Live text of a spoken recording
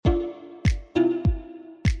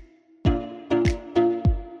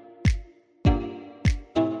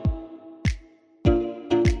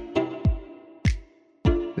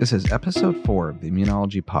This is episode 4 of the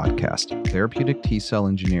Immunology Podcast, Therapeutic T-Cell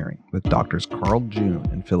Engineering, with Drs. Carl June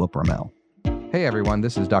and Philipp Rommel. Hey everyone,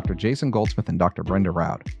 this is Dr. Jason Goldsmith and Dr. Brenda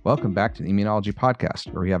Roud. Welcome back to the Immunology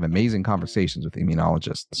Podcast, where we have amazing conversations with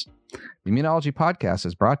immunologists. The Immunology Podcast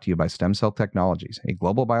is brought to you by Stem Cell Technologies, a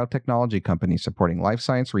global biotechnology company supporting life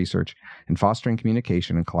science research and fostering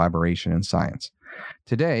communication and collaboration in science.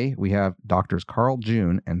 Today, we have Drs. Carl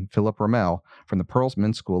June and Philipp Rommel from the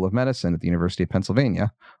Perelman School of Medicine at the University of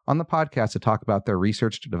Pennsylvania on the podcast to talk about their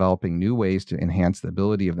research to developing new ways to enhance the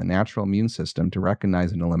ability of the natural immune system to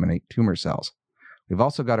recognize and eliminate tumor cells. We've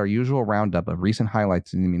also got our usual roundup of recent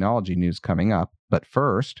highlights in immunology news coming up, but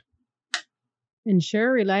first,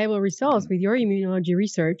 ensure reliable results with your immunology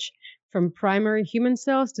research. From primary human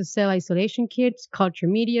cells to cell isolation kits, culture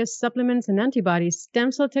media, supplements, and antibodies,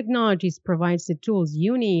 Stem Cell Technologies provides the tools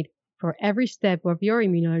you need for every step of your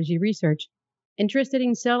immunology research. Interested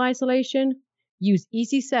in cell isolation? Use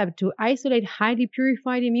EasySep to isolate highly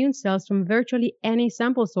purified immune cells from virtually any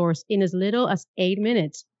sample source in as little as 8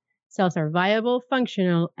 minutes. Cells are viable,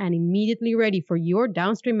 functional, and immediately ready for your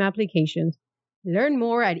downstream applications. Learn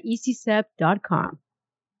more at easysep.com.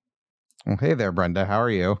 well, hey there, Brenda. How are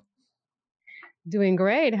you? Doing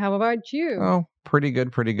great. How about you? Oh, pretty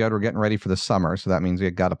good. We're getting ready for the summer, so that means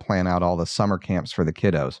we've got to plan out all the summer camps for the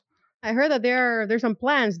kiddos. I heard that there's some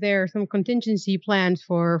plans there, some contingency plans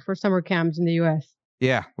for summer camps in the U.S.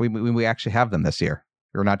 Yeah, we actually have them this year.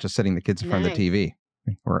 We're not just sitting the kids in front of the TV.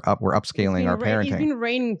 We're upscaling our parenting. It's been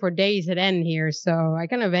raining for days at end here, so I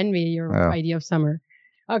kind of envy your idea of summer.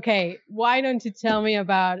 Okay, why don't you tell me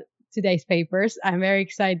about today's papers? I'm very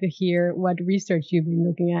excited to hear what research you've been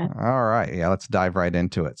looking at. All right, yeah, let's dive right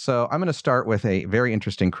into it. So I'm going to start with a very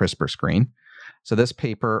interesting CRISPR screen. So this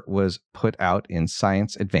paper was put out in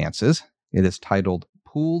Science Advances. It is titled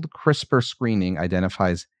Pooled CRISPR Screening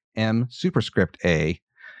Identifies M superscript A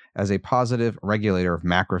as a Positive Regulator of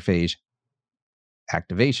Macrophage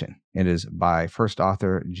Activation. It is by first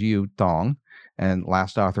author Jiu Tong and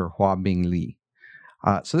last author Huabing Li.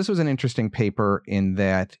 So this was an interesting paper in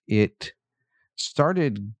that it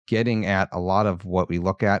started getting at a lot of what we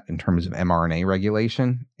look at in terms of mRNA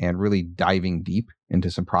regulation and really diving deep into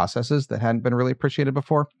some processes that hadn't been really appreciated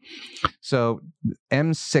before. So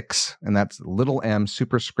M6, and that's little m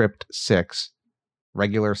superscript 6,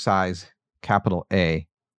 regular size, capital A,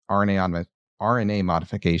 RNA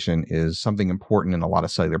modification is something important in a lot of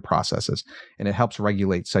cellular processes, and it helps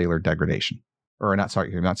regulate cellular degradation. Or not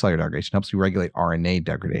cellular degradation, helps you regulate RNA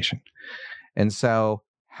degradation. And so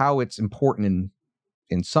how it's important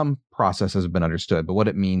in some processes have been understood, but what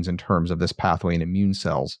it means in terms of this pathway in immune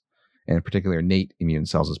cells, and in particular innate immune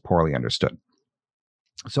cells, is poorly understood.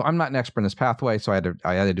 So I'm not an expert in this pathway, so I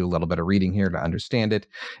had to do a little bit of reading here to understand it.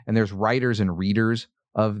 And there's writers and readers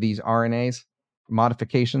of these RNAs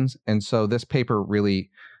modifications. And so this paper really,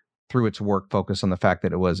 through its work, focused on the fact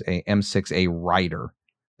that it was a M6A writer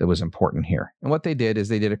that was important here. And what they did is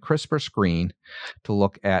they did a CRISPR screen to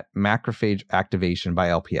look at macrophage activation by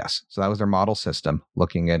LPS. So that was their model system,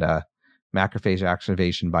 looking at macrophage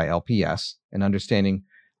activation by LPS and understanding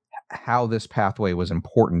how this pathway was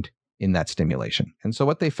important in that stimulation. And so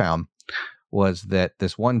what they found was that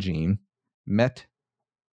this one gene,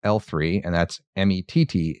 MET-L3, and that's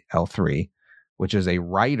METT-L3, which is a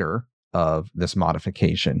writer of this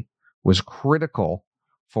modification, was critical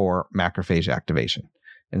for macrophage activation.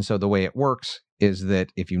 And so the way it works is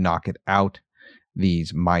that if you knock it out,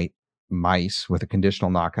 these mice with a conditional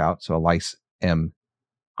knockout, so a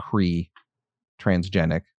lyse-M-Cre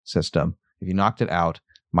transgenic system, if you knocked it out,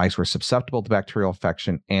 mice were susceptible to bacterial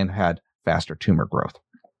infection and had faster tumor growth.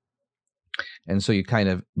 And so you kind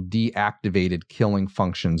of deactivated killing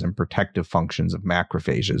functions and protective functions of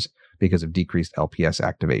macrophages because of decreased LPS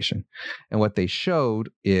activation. And what they showed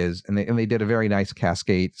is, and they did a very nice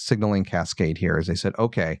signaling cascade here, is they said,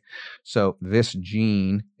 okay, so this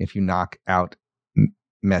gene, if you knock out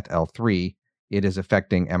MET-L3, it is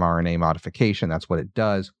affecting mRNA modification. That's what it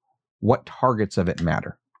does. What targets of it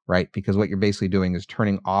matter, right? Because what you're basically doing is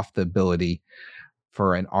turning off the ability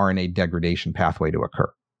for an RNA degradation pathway to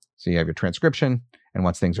occur. So you have your transcription, and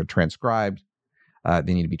once things are transcribed,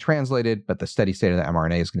 they need to be translated, but the steady state of the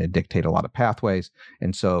mRNA is going to dictate a lot of pathways.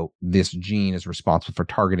 And so this gene is responsible for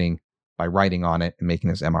targeting by writing on it and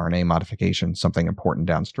making this mRNA modification something important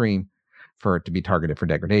downstream for it to be targeted for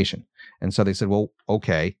degradation. And so they said, well,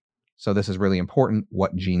 okay, so this is really important.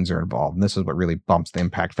 What genes are involved? And this is what really bumps the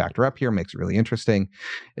impact factor up here, makes it really interesting,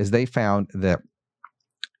 is they found that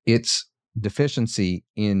its deficiency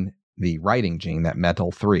in the writing gene, that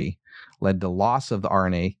MET-L3, led to loss of the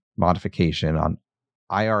RNA modification on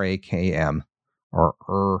IRAKM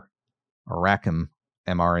or IRAKM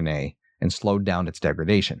mRNA and slowed down its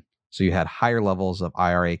degradation. So you had higher levels of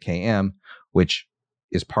IRAKM, which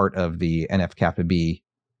is part of the NF-kappa B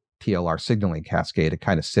TLR signaling cascade. It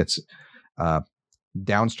kind of sits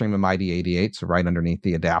downstream of MyD88, so right underneath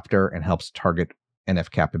the adapter, and helps target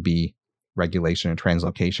NF-kappa B regulation and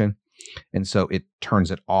translocation. And so it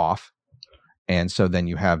turns it off. And so then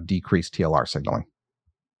you have decreased TLR signaling.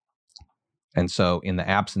 And so in the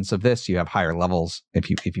absence of this, you have higher levels. If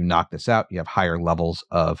you knock this out, you have higher levels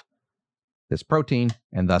of this protein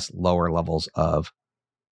and thus lower levels of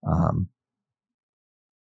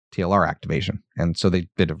TLR activation. And so they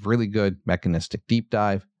did a really good mechanistic deep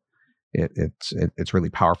dive. It's really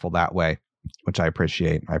powerful that way, which I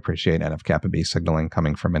appreciate. I appreciate NF-kappa B signaling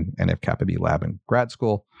coming from an NF-kappa B lab in grad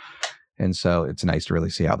school. And so it's nice to really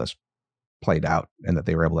see how this played out and that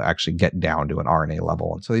they were able to actually get down to an RNA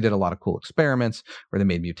level. And so they did a lot of cool experiments where they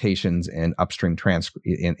made mutations in upstream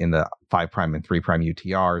in the 5' and 3'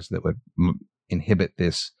 UTRs that would inhibit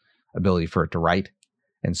this ability for it to write.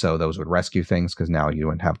 And so those would rescue things because now you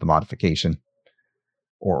wouldn't have the modification.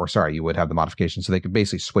 You would have the modification. So they could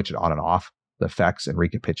basically switch it on and off the effects and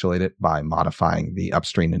recapitulate it by modifying the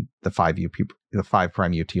upstream and the 5'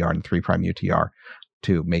 UTR and 3' UTR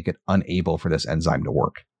to make it unable for this enzyme to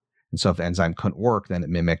work. And so if the enzyme couldn't work, then it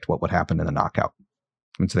mimicked what would happen in the knockout.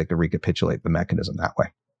 And so they could recapitulate the mechanism that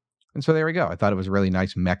way. And so there we go. I thought it was a really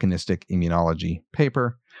nice mechanistic immunology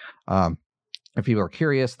paper. If people are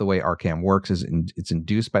curious, the way RCAM works is it's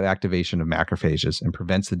induced by the activation of macrophages and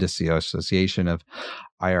prevents the dissociation of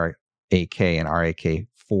IRAK and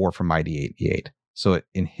RAK4 from MyD88. So it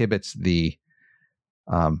inhibits the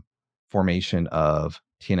formation of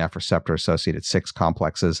TNF receptor associated 6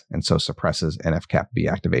 complexes and so suppresses NF-kappa B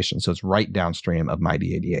activation. So it's right downstream of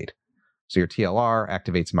MyD88. So your TLR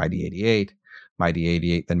activates MyD88.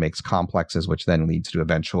 MyD88 then makes complexes, which then leads to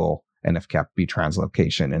eventual NF-kappa B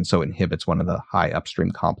translocation, and so it inhibits one of the high upstream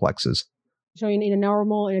complexes. So in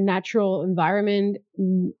a natural environment,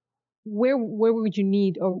 where would you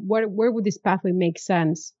need, or where would this pathway make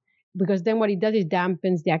sense? Because then what it does is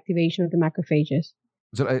dampens the activation of the macrophages.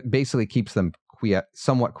 So it basically keeps them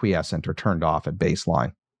somewhat quiescent or turned off at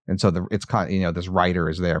baseline, and so this writer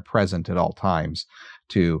is there present at all times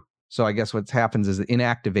to. So I guess what happens is that in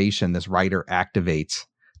activation, this writer activates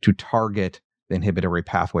to target the inhibitory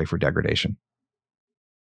pathway for degradation.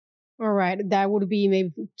 All right, that would be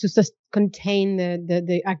maybe just contain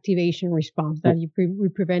the activation response that we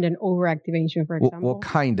prevent an overactivation, for example. Well,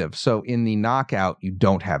 kind of. So in the knockout, you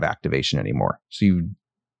don't have activation anymore.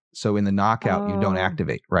 So in the knockout, you don't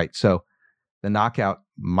activate, right? So the knockout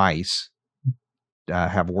mice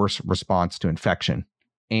have worse response to infection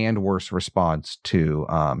and worse response to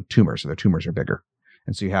tumors. So their tumors are bigger,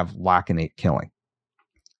 and so you have lacanate killing.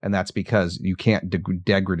 And that's because you can't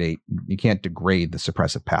degrade the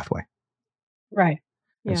suppressive pathway. Right.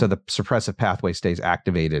 Yeah. And so the suppressive pathway stays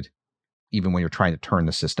activated even when you're trying to turn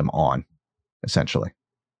the system on, essentially.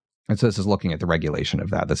 And so this is looking at the regulation of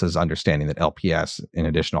that. This is understanding that LPS, in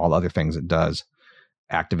addition to all the other things it does,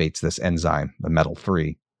 activates this enzyme, the metal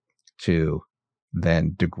 3, to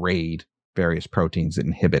then degrade various proteins that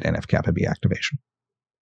inhibit NF-kappa B activation.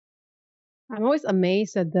 I'm always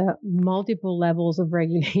amazed at the multiple levels of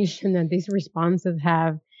regulation that these responses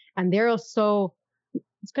have. And they're also,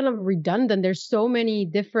 it's kind of redundant. There's so many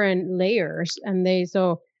different layers.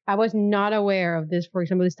 So I was not aware of this, for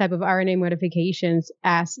example, this type of RNA modifications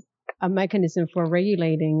as a mechanism for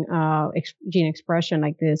regulating gene expression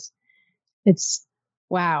like this. It's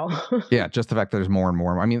wow. Yeah, just the fact that there's more and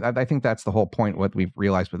more. I mean, I think that's the whole point. What we've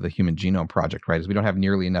realized with the Human Genome Project, right, is we don't have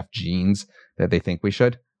nearly enough genes that they think we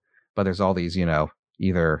should. But there's all these,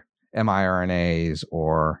 either miRNAs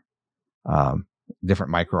or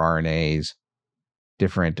different microRNAs,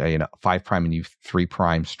 different 5' and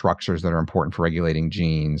 3' structures that are important for regulating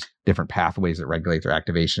genes, different pathways that regulate their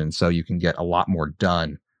activation. So you can get a lot more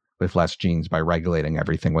done with less genes by regulating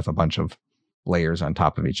everything with a bunch of layers on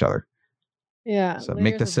top of each other. Yeah. So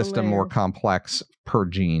make the system more complex per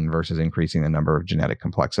gene versus increasing the number of genetic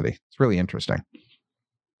complexity. It's really interesting.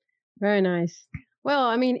 Very nice. Well,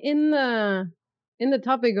 I mean, in the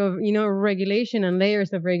topic of, regulation and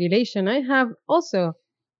layers of regulation, I have also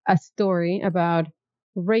a story about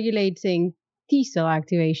regulating T cell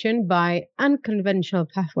activation by unconventional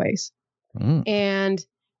pathways. And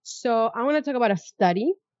so I want to talk about a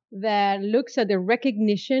study that looks at the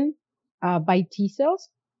recognition by T cells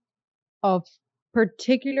of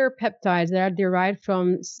particular peptides that are derived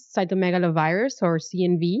from cytomegalovirus or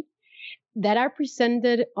CNV that are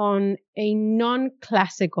presented on a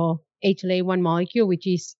non-classical HLA-1 molecule, which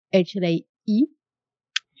is HLA-E.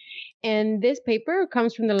 And this paper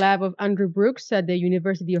comes from the lab of Andrew Brooks at the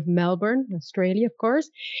University of Melbourne, Australia, of course,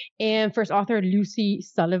 and first author Lucy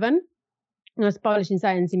Sullivan. It was published in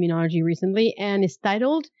Science Immunology recently, and is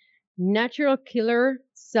titled Natural Killer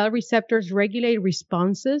Cell Receptors Regulate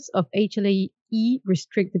Responses of HLA-E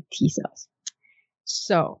Restricted T Cells.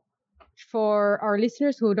 So, for our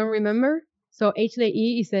listeners who don't remember, so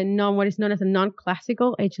HLA-E is what is known as a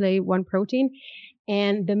non-classical HLA-1 protein,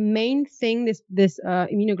 and the main thing this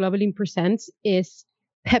immunoglobulin presents is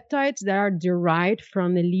peptides that are derived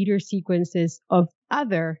from the leader sequences of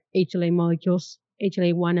other HLA molecules,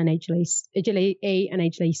 HLA-1 and HLA-A and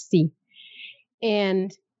HLA-C.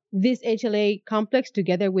 And this HLA complex,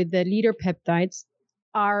 together with the leader peptides,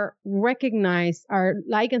 are ligands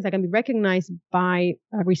that can be recognized by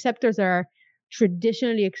receptors that are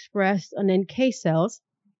traditionally expressed on NK cells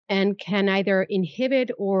and can either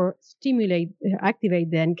inhibit or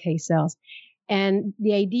activate the NK cells. And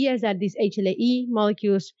the idea is that these HLA-E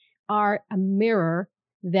molecules are a mirror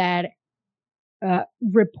that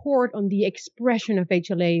report on the expression of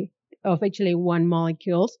HLA-1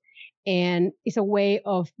 molecules, and it's a way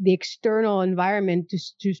of the external environment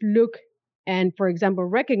to look and, for example,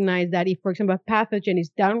 recognize that if, for example, a pathogen is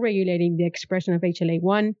downregulating the expression of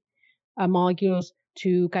HLA-1 molecules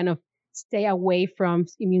to kind of stay away from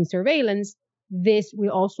immune surveillance, this will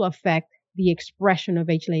also affect the expression of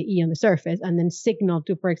HLA-E on the surface and then signal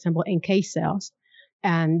to, for example, NK cells.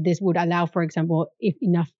 And this would allow, for example, if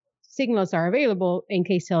enough signals are available,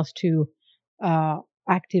 NK cells to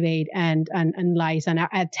activate and lyse and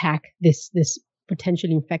attack this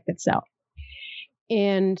potentially infected cell.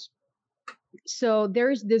 And so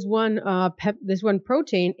there's this one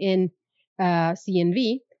protein in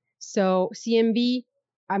CNV. So CNV,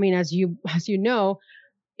 I mean, as you know,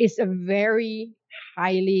 is a very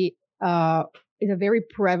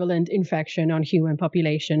prevalent infection on human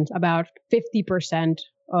populations. About 50%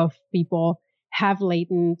 of people have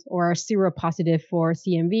latent or are seropositive for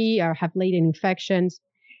CMV or have latent infections.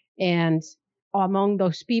 And among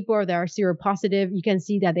those people that are seropositive, you can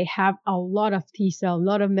see that they have a lot of T cells, a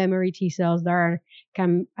lot of memory T cells that are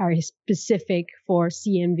specific for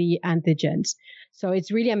CMV antigens. So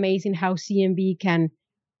it's really amazing how CMV can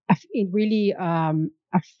really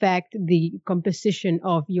affect the composition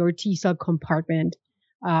of your T cell compartment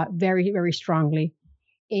very, very strongly.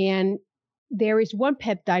 And there is one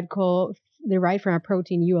peptide derived from a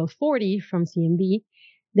protein UL40 from CMV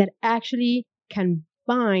that actually can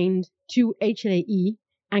bind to HLA-E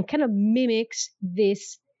and kind of mimics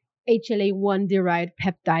this HLA-1 derived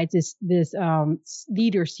peptides, this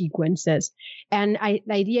leader sequences. And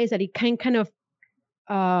the idea is that it can kind of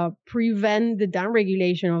prevent the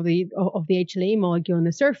downregulation of the HLA molecule on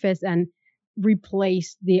the surface and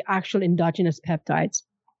replace the actual endogenous peptides.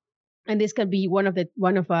 And this can be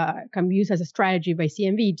can be used as a strategy by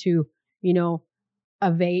CMV to,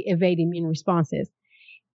 evade immune responses.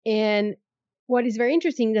 And what is very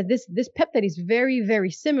interesting is that this peptide is very,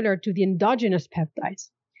 very similar to the endogenous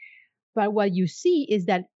peptides. But what you see is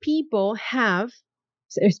that people have,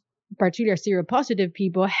 particularly seropositive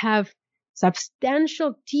people, have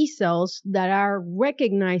substantial T cells that are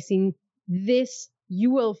recognizing this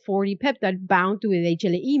UL40 peptide bound to the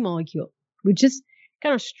HLA-E molecule, which is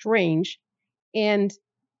kind of strange. And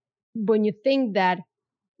when you think that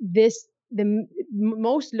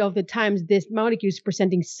most of the times this molecule is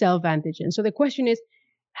presenting self-antigen. So the question is,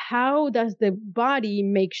 how does the body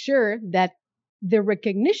make sure that the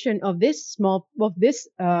recognition of this viral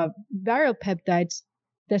peptides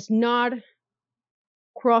does not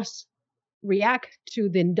cross-react to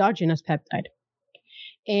the endogenous peptide?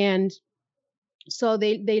 And so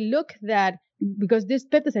they look that because these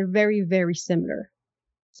peptides are very, very similar.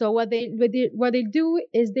 So what they do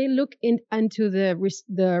is they look into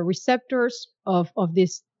the receptors of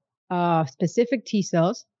these specific T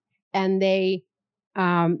cells, and they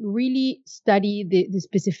really study the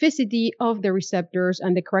specificity of the receptors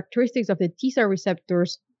and the characteristics of the T cell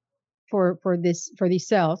receptors for these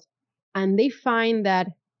cells, and they find that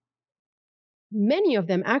many of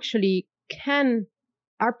them actually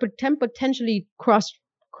are potentially cross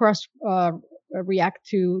react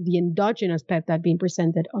to the endogenous peptide being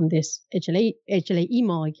presented on this HLA-E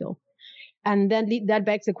molecule. And then that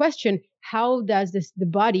begs the question, how does the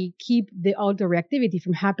body keep the autoreactivity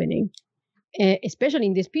from happening? Especially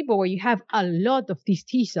in these people where you have a lot of these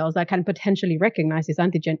T cells that can potentially recognize this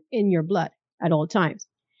antigen in your blood at all times.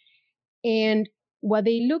 And what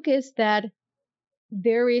they look is that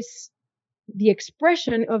there is the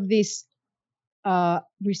expression of these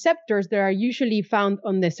receptors that are usually found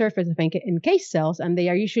on the surface of NK cells, and they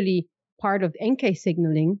are usually part of NK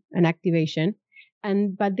signaling and activation.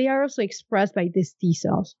 but they are also expressed by these T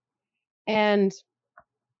cells. And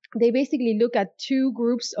they basically look at two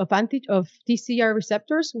groups of TCR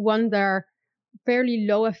receptors, one that are fairly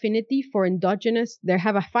low affinity for endogenous. They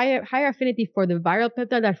have a higher affinity for the viral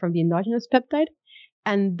peptide than from the endogenous peptide.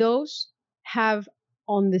 And those have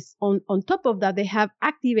on top of that, they have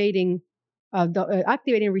activating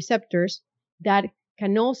receptors that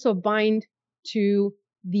can also bind to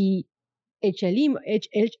the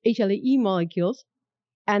HLA-E molecules.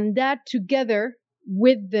 And that together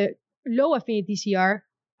with the low affinity TCR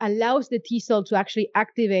allows the T cell to actually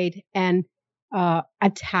activate and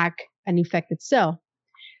attack an infected cell.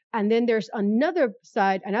 And then there's another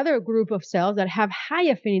group of cells that have high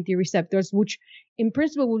affinity receptors, which in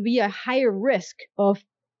principle would be a higher risk of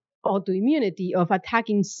autoimmunity, of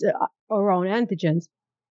attacking our own antigens.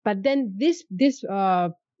 But then these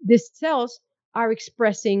cells are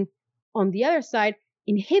expressing, on the other side,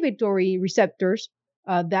 inhibitory receptors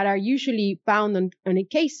that are usually found on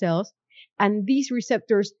NK cells. And these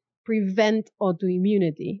receptors prevent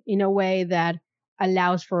autoimmunity in a way that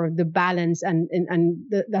allows for the balance and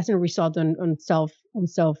doesn't result on self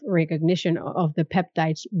recognition of the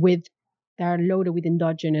peptides that are loaded with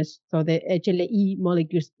endogenous. So the HLA-E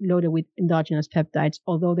molecules loaded with endogenous peptides,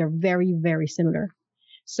 although they're very, very similar.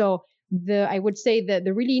 So I would say that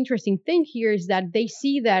the really interesting thing here is that they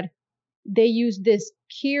see that they use this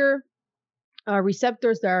KIR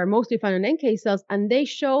receptors that are mostly found in NK cells, and they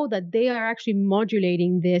show that they are actually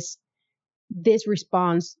modulating this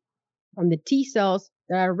response from the T cells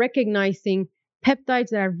that are recognizing peptides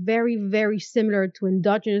that are very, very similar to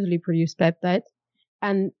endogenously produced peptides,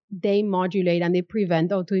 and they modulate and they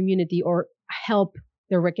prevent autoimmunity or help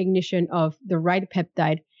the recognition of the right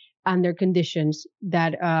peptide under conditions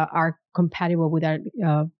that are compatible with that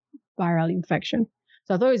viral infection.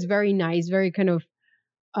 So I thought it was very nice, very kind of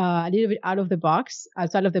a little bit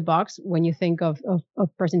outside of the box when you think of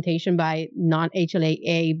presentation by non-HLA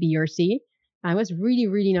A, B, or C. And it was really,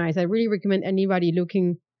 really nice. I really recommend anybody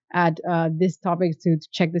looking at this topic to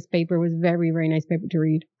check this paper. It was very, very nice paper to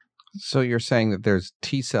read. So you're saying that there's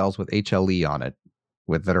T cells with HLE on it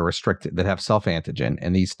that are restricted, that have self-antigen,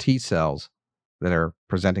 and these T cells that are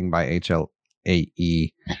presenting by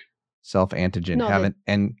HLA-E self-antigen have an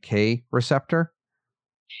NK receptor?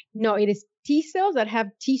 No, it is T cells that have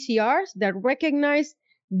TCRs that recognize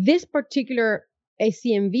this particular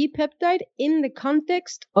ACMV peptide in the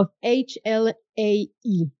context of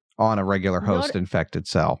HLA-E. On a regular host infected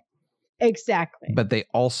cell. Exactly. But they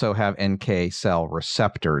also have NK cell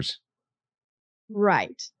receptors.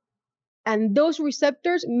 Right. And those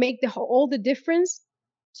receptors make all the difference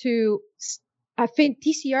to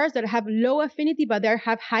TCRs that have low affinity, but they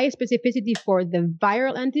have high specificity for the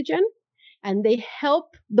viral antigen. And they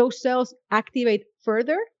help those cells activate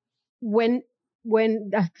further when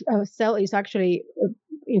the cell is actually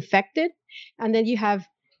infected. And then you have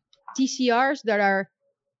TCRs that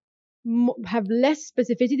have less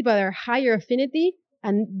specificity, but are higher affinity.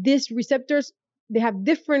 And these receptors, they have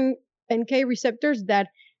different NK receptors that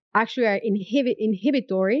actually are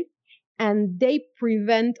inhibitory, and they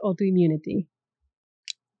prevent autoimmunity.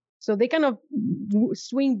 So they kind of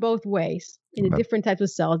swing both ways in the different types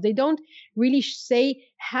of cells. They don't really say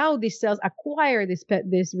how these cells acquire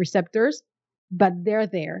these receptors, but they're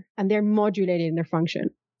there and they're modulated in their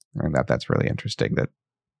function. And that's really interesting. That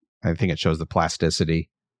I think it shows the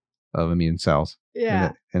plasticity of immune cells.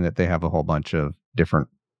 Yeah. And that they have a whole bunch of different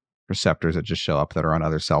receptors that just show up that are on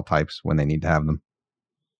other cell types when they need to have them.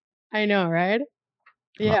 I know, right?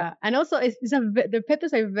 Yeah. And also the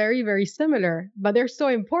peptides are very, very similar, but they're so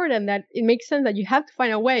important that it makes sense that you have to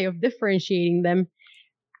find a way of differentiating them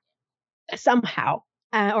somehow,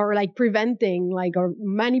 or like preventing, or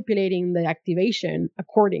manipulating the activation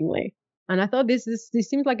accordingly. And I thought this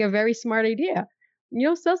seems like a very smart idea.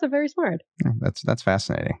 Cells are very smart. Yeah, that's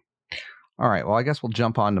fascinating. All right. Well, I guess we'll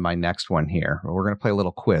jump on to my next one here. We're going to play a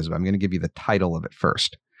little quiz, but I'm going to give you the title of it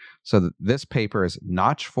first. So this paper is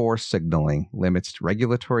Notch4 signaling limits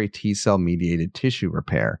regulatory T cell mediated tissue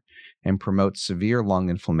repair and promotes severe lung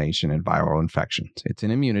inflammation and viral infections. It's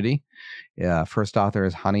in immunity. First author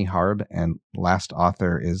is Hani Harb, and last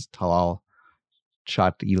author is Talal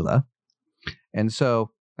Chatila. And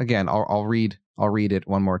so again, I'll read it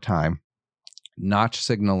one more time. Notch4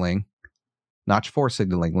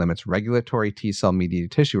 signaling limits regulatory T cell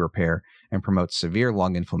mediated tissue repair and promotes severe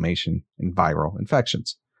lung inflammation and viral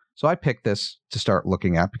infections. So I picked this to start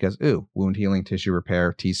looking at because, wound healing, tissue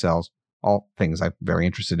repair, T cells, all things I'm very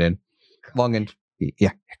interested in. COVID.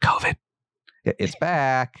 It's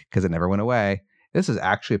back because it never went away. This is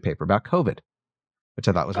actually a paper about COVID, which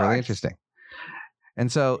I thought was really interesting.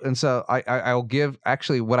 And so I'll give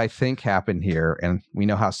actually what I think happened here, and we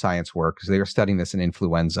know how science works. They were studying this in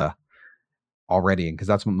influenza already, because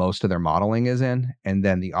that's what most of their modeling is in. And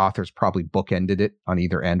then the authors probably bookended it on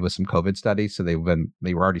either end with some COVID studies. So they were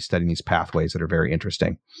already studying these pathways that are very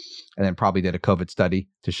interesting, and then probably did a COVID study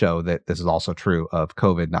to show that this is also true of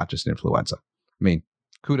COVID, not just influenza. I mean,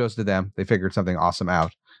 kudos to them. They figured something awesome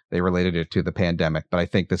out. They related it to the pandemic, but I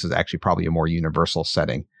think this is actually probably a more universal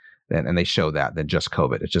setting and they show that than just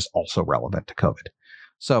COVID. It's just also relevant to COVID.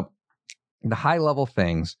 So the high level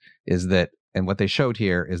things is that, and what they showed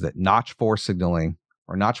here is that Notch4 signaling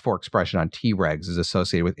or Notch4 expression on Tregs is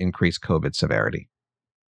associated with increased COVID severity.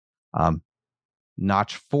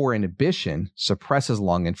 Notch4 inhibition suppresses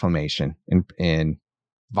lung inflammation in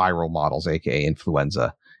viral models, aka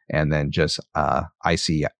influenza, and then just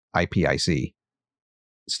IPIC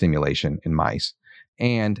stimulation in mice.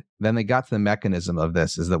 And then they got to the mechanism of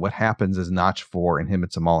this is that what happens is Notch4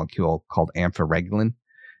 inhibits a molecule called amphoregulin,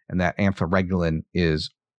 and that amphoregulin is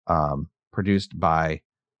produced by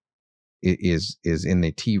is in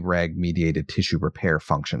the Treg mediated tissue repair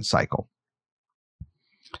function cycle.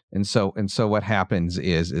 And so what happens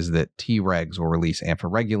is that Tregs will release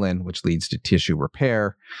amphoregulin, which leads to tissue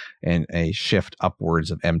repair and a shift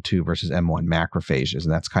upwards of M2 versus M1 macrophages.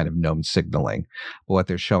 And that's kind of known signaling. But what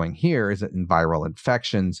they're showing here is that in viral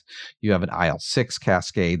infections, you have an IL-6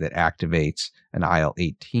 cascade that activates, an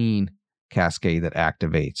IL-18 cascade that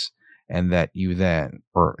activates, and that you then,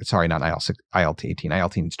 or sorry, not IL-6, IL-18.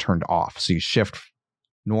 IL-18 is turned off. So you shift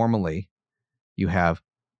normally, you have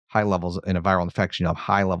high levels in a viral infection, you have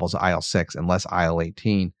high levels of IL-6 and less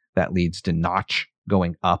IL-18. That leads to Notch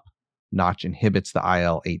going up. Notch inhibits the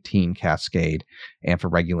IL-18 cascade.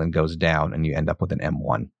 Amphoregulin goes down, and you end up with an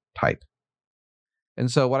M1 type.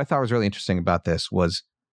 And so what I thought was really interesting about this was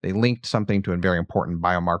they linked something to a very important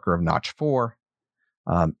biomarker of Notch4.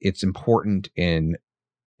 It's important in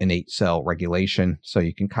innate cell regulation. So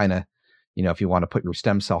you can kind of, if you want to put your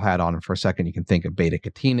stem cell hat on for a second, you can think of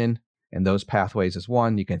beta-catenin. And those pathways is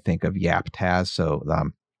one. You can think of YAP-TAZ, so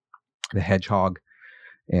the hedgehog,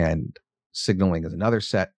 and signaling is another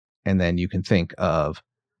set. And then you can think of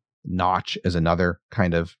Notch as another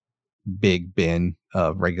kind of big bin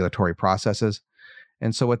of regulatory processes.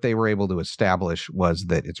 And so what they were able to establish was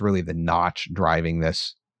that it's really the Notch driving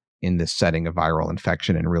this in this setting of viral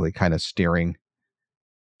infection and really kind of steering.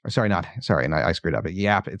 And I screwed up.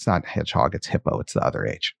 YAP, it's not hedgehog, it's hippo, it's the other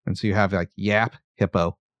H. And so you have like YAP,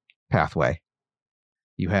 hippo pathway.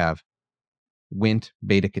 You have Wnt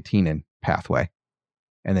beta-catenin pathway,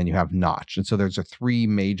 and then you have Notch. And so there's three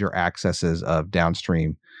major accesses of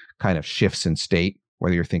downstream kind of shifts in state,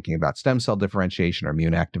 whether you're thinking about stem cell differentiation or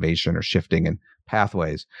immune activation or shifting in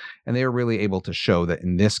pathways. And they were really able to show that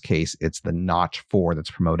in this case, it's the Notch4 that's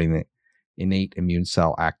promoting the innate immune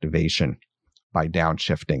cell activation by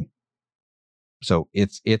downshifting. So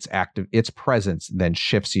its presence then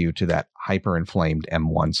shifts you to that hyperinflamed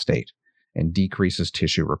M1 state and decreases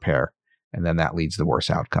tissue repair. And then that leads to worse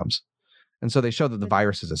outcomes. And so they show that the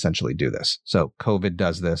viruses essentially do this. So COVID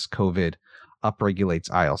does this. COVID upregulates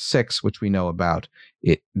IL-6, which we know about.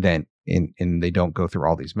 It then, and they don't go through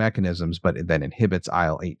all these mechanisms, but it then inhibits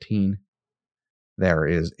IL-18.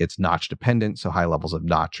 It's Notch dependent, so high levels of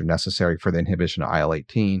Notch are necessary for the inhibition of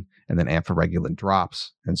IL-18, and then amphoregulin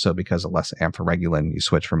drops. And so because of less amphoregulin, you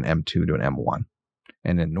switch from an M2 to an M1.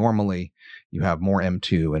 And then normally you have more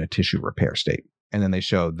M2 in a tissue repair state. And then they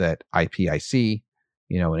showed that IPIC,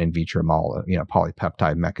 an in vitro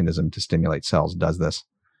polypeptide mechanism to stimulate cells does this.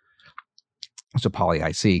 So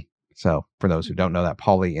poly-IC. So for those who don't know that,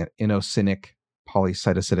 polyinosinic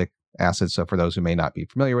polycytosidic acid. So for those who may not be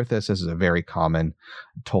familiar with this is a very common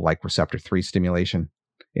toll-like receptor 3 stimulation.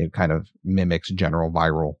 It kind of mimics general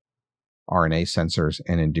viral RNA sensors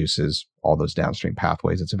and induces all those downstream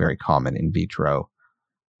pathways. It's a very common in vitro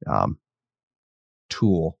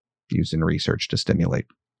tool used in research to stimulate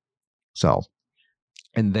cells.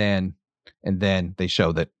 And then they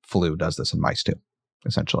show that flu does this in mice too,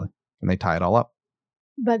 essentially. And they tie it all up.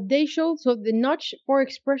 But they showed, so the Notch4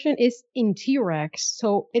 expression is in Tregs.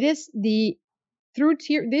 So it is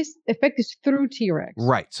this effect is through Tregs.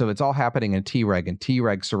 Right. So it's all happening in Treg, and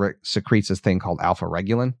Treg secretes this thing called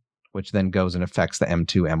alpha-regulin, which then goes and affects the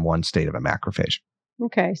M2, M1 state of a macrophage.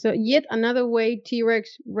 Okay. So yet another way Tregs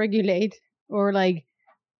regulate or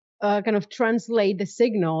kind of translate the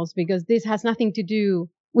signals, because this has nothing to do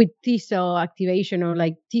with T cell activation or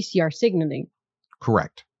TCR signaling.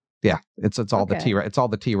 Correct. Yeah, it's all the Treg. It's all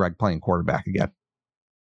the Treg playing quarterback again,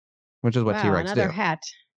 which is what Tregs do. Another hat.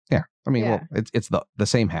 Yeah, I mean, well, it's the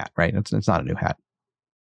same hat, right? It's not a new hat.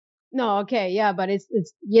 No, okay, yeah, but it's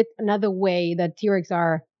yet another way that T-Rex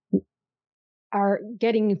are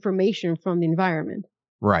getting information from the environment.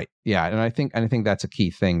 Right. Yeah, and I think that's a key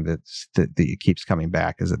thing that keeps coming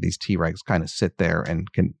back, is that these Tregs kind of sit there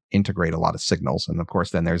and can integrate a lot of signals. And of course,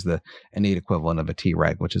 then there's the innate equivalent of a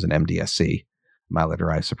Treg, which is an MDSC,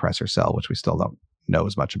 myeloid-derived suppressor cell, which we still don't know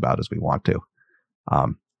as much about as we want to.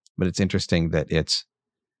 But it's interesting that it's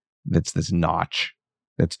this notch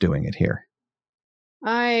that's doing it here.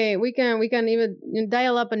 We can even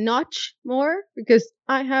dial up a notch more, because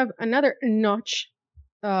I have another notch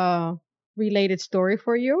related story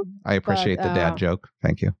for you. I appreciate the dad joke.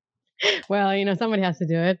 Thank you. Well, somebody has to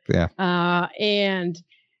do it. Yeah.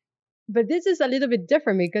 But this is a little bit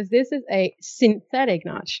different, because this is a synthetic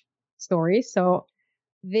notch story. So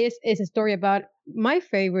this is a story about my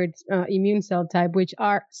favorite immune cell type, which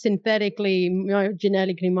are synthetically,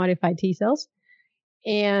 genetically modified T cells.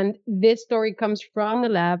 And this story comes from the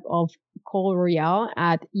lab of Cole Royale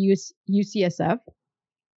at UCSF.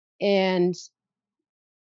 And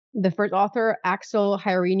the first author, Axel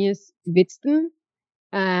Hierenius Wittsten,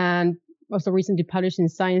 and also recently published in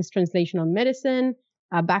Science Translational Medicine,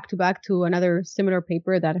 back to back to another similar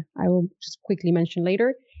paper that I will just quickly mention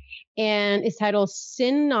later. And it's titled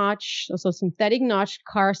Syn Notch, also synthetic notch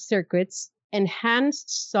CAR circuits, enhance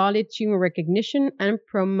solid tumor recognition and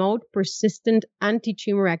promote persistent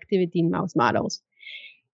anti-tumor activity in mouse models.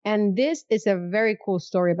 And this is a very cool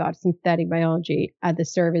story about synthetic biology at the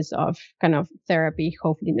service of kind of therapy,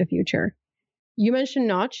 hopefully in the future. You mentioned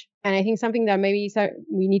notch, and I think something that maybe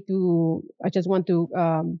I just want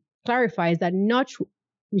to clarify is that notch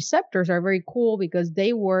receptors are very cool, because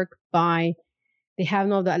they work by, they have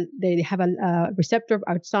a receptor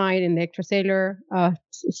outside in the extracellular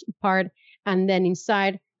part, and then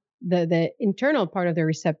inside the internal part of the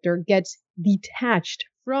receptor gets detached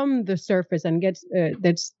from the surface and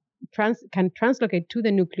can translocate to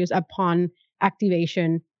the nucleus upon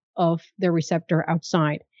activation of the receptor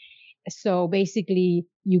outside. So basically,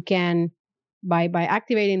 you can, by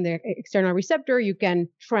activating the external receptor, you can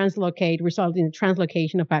result in the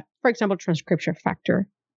translocation of for example, transcription factor,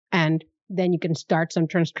 and then you can start some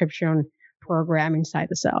transcription program inside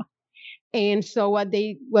the cell. And so what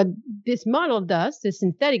this model does, the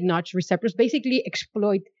synthetic notch receptors, basically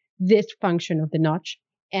exploit this function of the notch,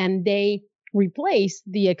 and they replace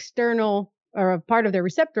the external or part of the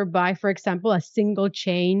receptor by, for example, a single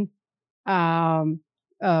chain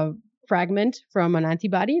fragment from an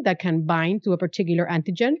antibody that can bind to a particular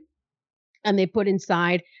antigen, and they put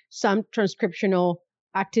inside some transcriptional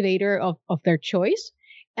activator of their choice,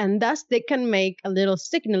 and thus they can make a little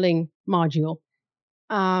signaling module.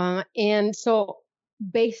 And so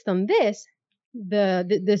based on this,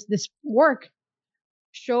 this work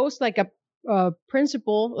shows like a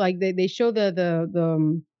principle, like they show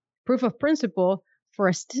the proof of principle for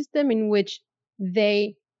a system in which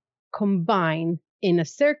they combine in a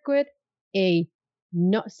circuit a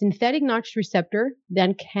synthetic notch receptor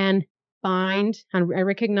that can bind and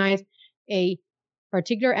recognize a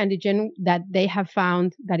particular antigen that they have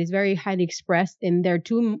found that is very highly expressed in their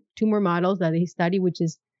tumor models that they study, which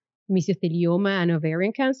is mesothelioma and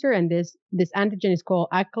ovarian cancer. And this antigen is called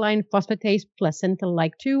alkaline phosphatase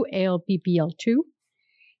placental-like 2, ALPPL2.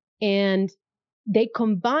 And they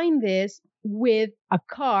combine this with a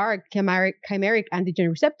CAR, chimeric antigen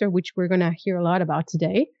receptor, which we're going to hear a lot about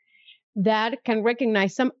today, that can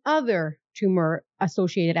recognize some other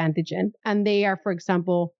tumor-associated antigen. And they are, for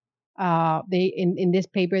example, in this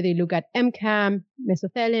paper, they look at MCAM,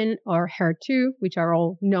 mesothelin, or HER2, which are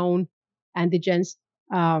all known antigens.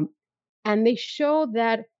 And they show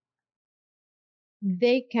that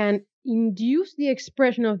they can induce the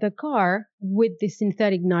expression of the CAR with the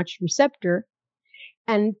synthetic notch receptor,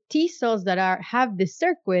 and T cells that have this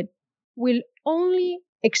circuit will only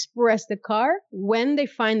express the CAR when they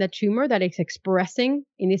find a tumor that is expressing,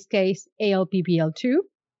 in this case, ALPPL2,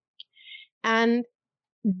 and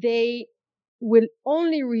they will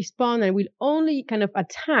only respond and will only kind of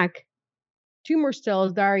attack tumor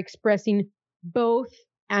cells that are expressing both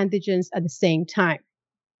antigens at the same time.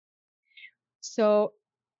 So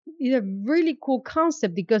it's a really cool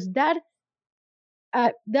concept, because that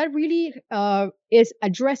really is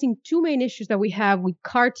addressing two main issues that we have with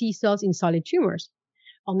CAR T cells in solid tumors.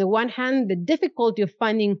 On the one hand, the difficulty of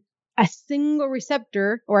finding a single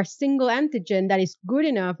receptor or a single antigen that is good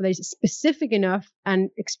enough, that is specific enough and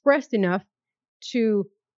expressed enough to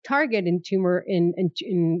target in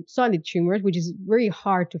solid tumors, which is very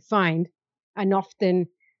hard to find. And often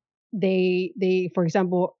they for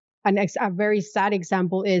example, a very sad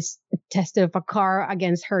example is a test of a CAR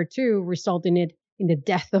against HER2, resulting in the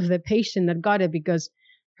death of the patient that got it, because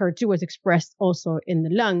HER2 was expressed also in the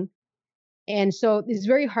lung. And so it's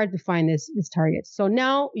very hard to find this target. So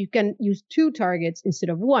now you can use 2 targets instead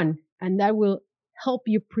of 1, and that will help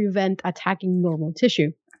you prevent attacking normal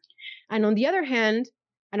tissue. And on the other hand,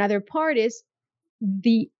 another part is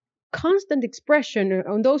the constant expression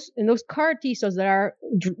on in those CAR T cells that are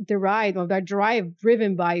derived or that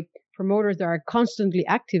driven by promoters that are constantly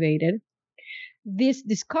activated.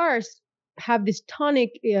 These CARs have this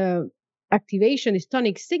tonic activation, this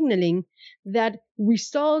tonic signaling that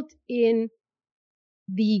result in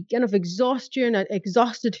the kind of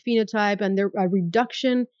exhausted phenotype and a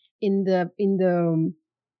reduction in the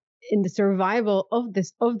survival of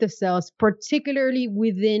the cells, particularly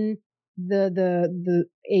within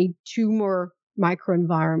a tumor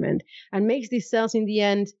microenvironment, and makes these cells in the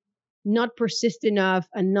end not persist enough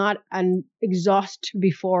and exhaust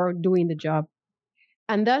before doing the job.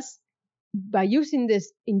 And thus, by using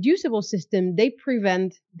this inducible system, they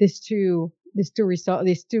prevent these two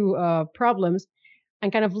problems.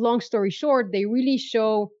 And kind of long story short, they really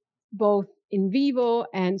show both in vitro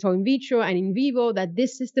and in vivo that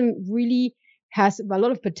this system really has a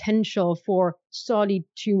lot of potential for solid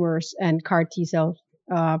tumors and CAR T cells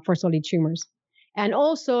for solid tumors. And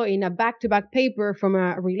also in a back-to-back paper from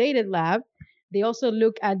a related lab, they also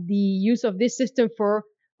look at the use of this system for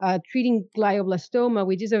treating glioblastoma,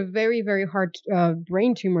 which is a very, very hard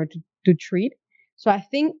brain tumor to treat. So I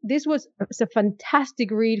think this was a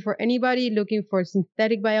fantastic read for anybody looking for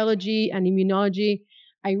synthetic biology and immunology.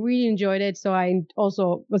 I really enjoyed it. So I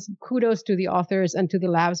also was kudos to the authors and to the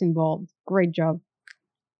labs involved. Great job.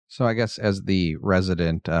 So I guess as the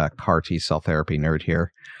resident CAR T cell therapy nerd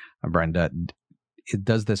here, Brenda,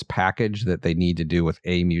 does this package that they need to do with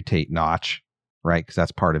A, mutate Notch, right? Because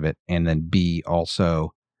that's part of it. And then B,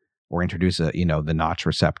 also, or introduce the Notch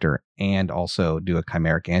receptor and also do a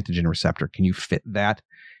chimeric antigen receptor. Can you fit that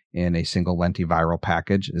in a single lentiviral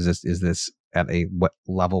package? Is this at what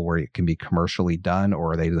level where it can be commercially done,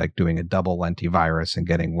 or are they like doing a double lentivirus and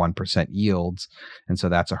getting 1% yields? And so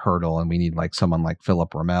that's a hurdle. And we need like someone like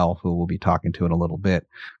Philipp Rommel, who we'll be talking to in a little bit,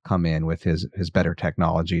 come in with his better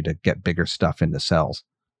technology to get bigger stuff into cells.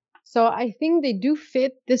 So I think they do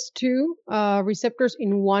fit these 2 receptors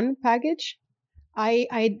in one package.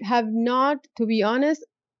 I have not, to be honest,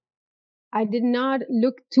 I did not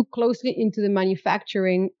look too closely into the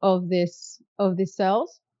manufacturing of these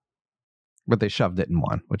cells. But they shoved it in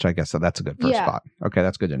one, which I guess that's a good first spot. Okay,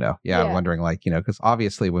 that's good to know. Yeah, I'm wondering, like, because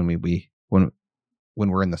obviously when when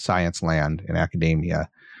we're in the science land in academia,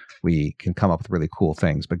 we can come up with really cool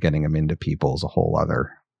things, but getting them into people is a whole other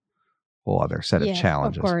set of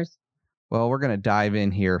challenges. Of course. Well, we're going to dive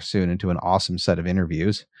in here soon into an awesome set of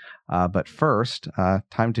interviews. But first,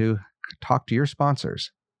 time to talk to your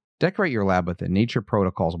sponsors. Decorate your lab with the Nature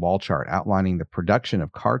Protocols wall chart outlining the production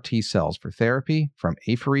of CAR T cells for therapy, from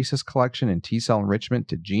apheresis collection and T cell enrichment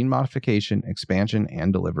to gene modification, expansion,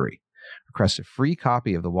 and delivery. Request a free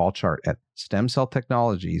copy of the wall chart at Stem Cell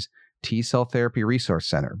Technologies T Cell Therapy Resource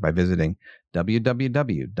Center by visiting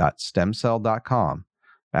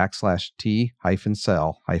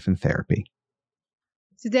www.stemcell.com/T-cell-therapy.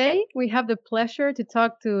 Today, we have the pleasure to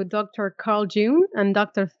talk to Dr. Carl June and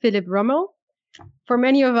Dr. Philipp Rommel. For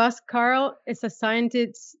many of us, Carl is a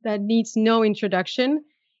scientist that needs no introduction.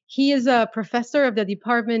 He is a professor of the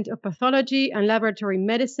Department of Pathology and Laboratory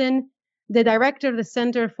Medicine, the director of the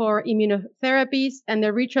Center for Immunotherapies, and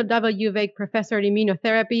the Richard W. Vague Professor in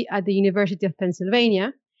Immunotherapy at the University of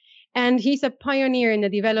Pennsylvania. And he's a pioneer in the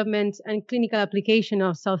development and clinical application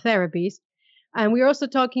of cell therapies. And we're also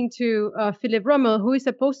talking to Philipp Rommel, who is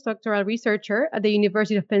a postdoctoral researcher at the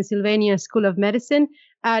University of Pennsylvania School of Medicine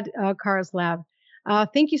at Carl's lab.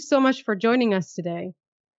 Thank you so much for joining us today.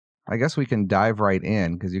 I guess we can dive right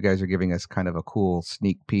in because you guys are giving us kind of a cool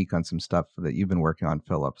sneak peek on some stuff that you've been working on,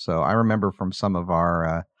 Philip. So I remember from some of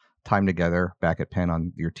our time together back at Penn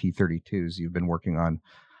on your T32s, you've been working on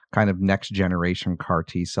kind of next generation CAR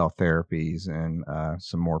T cell therapies and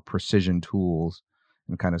some more precision tools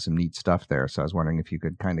and kind of some neat stuff there. So I was wondering if you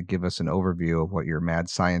could kind of give us an overview of what your mad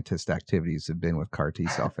scientist activities have been with CAR T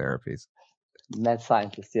cell therapies. Mad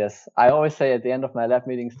scientist, yes. I always say at the end of my lab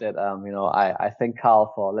meetings that I thank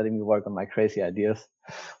Carl for letting me work on my crazy ideas.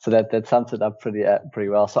 So that sums it up pretty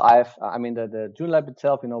well. So the June lab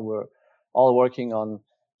itself, we're all working on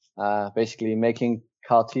basically making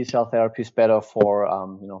CAR T cell therapies better for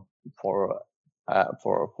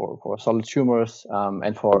solid tumors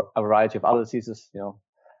and for a variety of other diseases.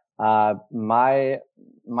 My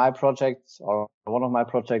project, or one of my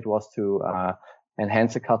projects, was to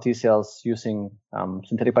enhance the CAR T cells using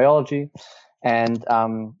synthetic biology. And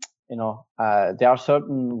there are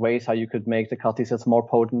certain ways how you could make the CAR T cells more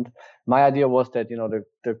potent. My idea was that,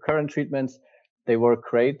 the current treatments, they work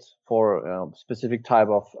great for specific type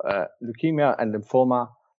of leukemia and lymphoma.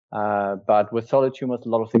 But with solid tumors, a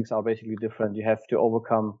lot of things are basically different. You have to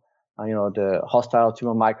overcome, the hostile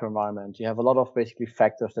tumor microenvironment. You have a lot of basically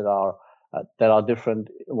factors that are different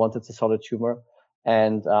once it's a solid tumor.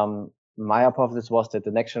 And my hypothesis was that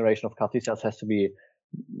the next generation of CAR T cells has to be,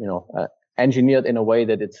 engineered in a way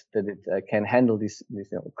that it can handle these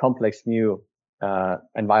complex new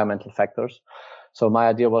environmental factors. So my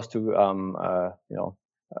idea was to,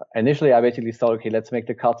 initially I basically thought, okay, let's make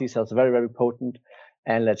the CAR T cells very, very potent,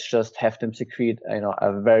 and let's just have them secrete,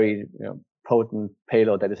 a very potent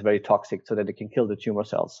payload that is very toxic, so that it can kill the tumor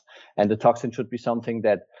cells. And the toxin should be something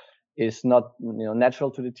that is not,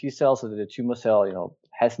 natural to the T cell, so that the tumor cell,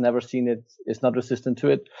 has never seen it, is not resistant to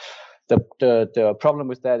it. The problem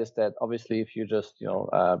with that is that obviously if you just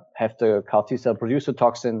have the CAR T cell produce a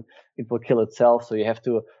toxin, it will kill itself. So you have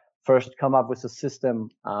to first come up with a system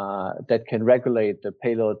that can regulate the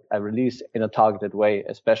payload release in a targeted way,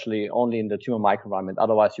 especially only in the tumor microenvironment.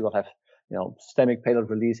 Otherwise, you will have systemic payload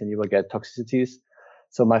release and you will get toxicities.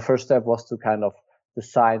 So my first step was to kind of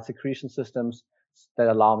design secretion systems that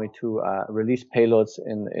allow me to release payloads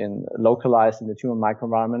in localized in the tumor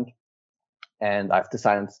microenvironment. And I've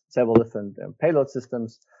designed several different payload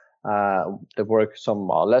systems that work.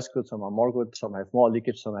 Some are less good, some are more good, some have more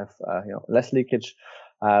leakage, some have less leakage.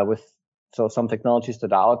 With some technologies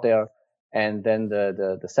that are out there. And then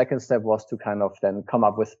the second step was to kind of then come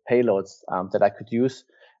up with payloads that I could use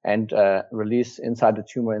and release inside the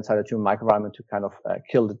tumor microenvironment to kind of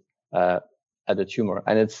kill the tumor.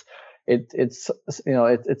 And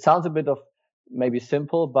it sounds a bit of maybe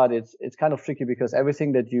simple, but it's kind of tricky, because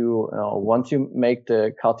everything that once you make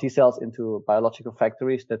the CAR T cells into biological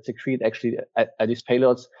factories that secrete actually at these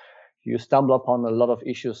payloads, you stumble upon a lot of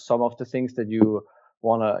issues. Some of the things that you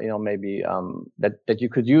want to, maybe that you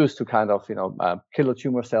could use to kind of, kill a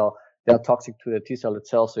tumor cell, they are toxic to the T cell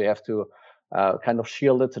itself. So you have to kind of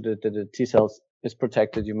shield it so that the T cells is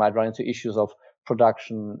protected. You might run into issues of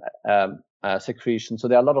production, secretion. So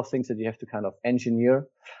there are a lot of things that you have to kind of engineer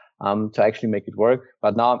to actually make it work.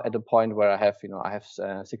 But now I'm at a point where I have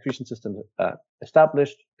secretion systems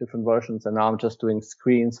established, different versions, and now I'm just doing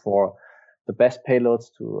screens for the best payloads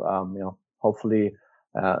to hopefully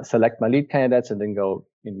select my lead candidates and then go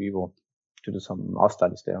in vivo to do some mouse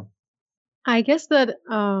studies there. I guess that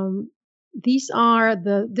these are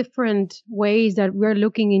the different ways that we're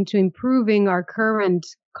looking into improving our current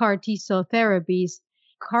CAR T cell therapies.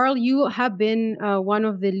 Carl, you have been one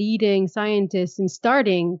of the leading scientists in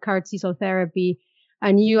starting CAR T cell therapy,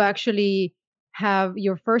 and you actually have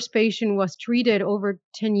your first patient was treated over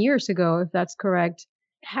 10 years ago, if that's correct.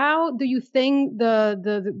 How do you think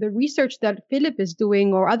the research that Philipp is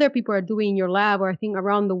doing or other people are doing in your lab, or I think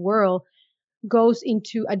around the world, goes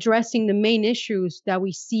into addressing the main issues that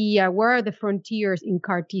we see? Where are the frontiers in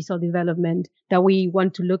CAR T cell development that we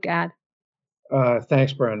want to look at?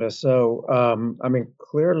 Thanks, Brenda. So,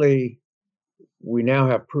 clearly, we now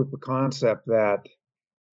have proof of concept that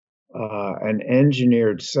an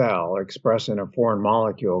engineered cell expressing a foreign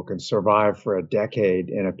molecule can survive for a decade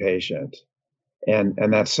in a patient. And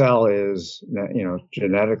that cell is,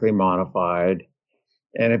 genetically modified,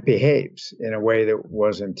 and it behaves in a way that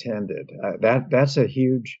was intended. That's a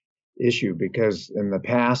huge issue, because in the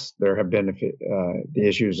past there have been the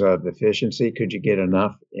issues of efficiency. Could you get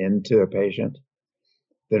enough into a patient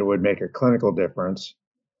that it would make a clinical difference?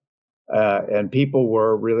 And people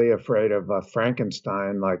were really afraid of a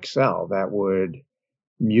Frankenstein-like cell that would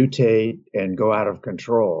mutate and go out of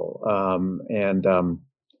control.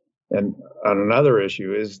 And another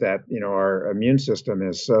issue is that, our immune system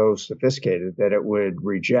is so sophisticated that it would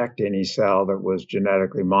reject any cell that was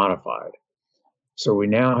genetically modified. So we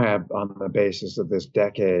now have, on the basis of this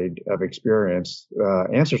decade of experience,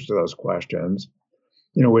 answers to those questions,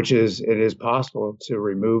 which is, it is possible to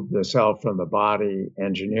remove the cell from the body,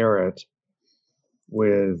 engineer it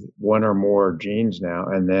with one or more genes now,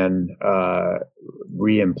 and then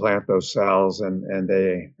re-implant those cells, and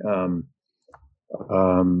they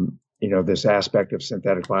this aspect of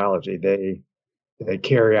synthetic biology, they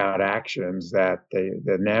carry out actions that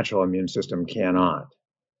the natural immune system cannot.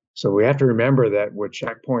 So we have to remember that with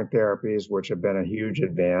checkpoint therapies, which have been a huge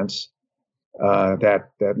advance, that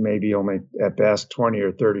maybe only at best 20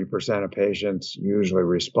 or 30% of patients usually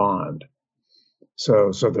respond.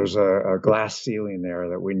 So there's a glass ceiling there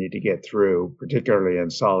that we need to get through, particularly in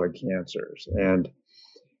solid cancers. And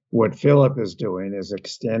what Philipp is doing is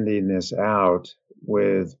extending this out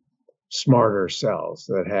with smarter cells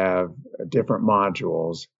that have different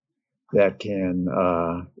modules that can,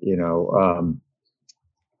 uh,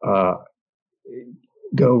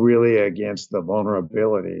 go really against the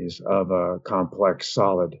vulnerabilities of a complex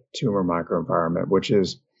solid tumor microenvironment, which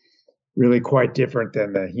is really quite different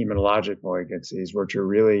than the hematologic malignancies, which are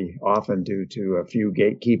really often due to a few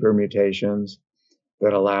gatekeeper mutations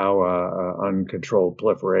that allow uncontrolled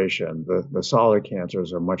proliferation. The solid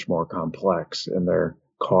cancers are much more complex in their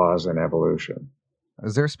cause and evolution.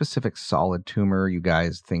 Is there a specific solid tumor you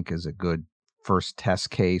guys think is a good first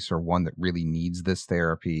test case, or one that really needs this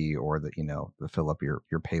therapy, or that, the Philipp, your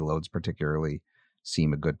payloads particularly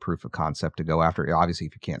seem a good proof of concept to go after? Obviously,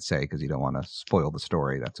 if you can't say because you don't want to spoil the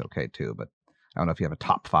story, that's okay too. But I don't know if you have a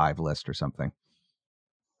top 5 list or something.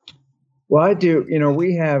 Well, I do.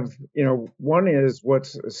 We have, one is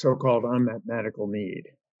what's so-called unmet medical need,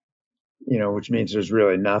 which means there's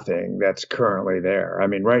really nothing that's currently there. I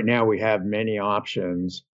mean, right now we have many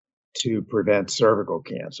options to prevent cervical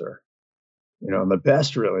cancer. And the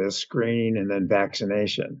best really is screening and then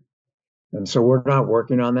vaccination. And so we're not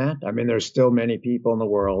working on that. I mean, there's still many people in the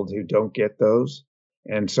world who don't get those.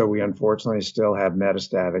 And so we unfortunately still have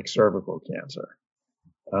metastatic cervical cancer.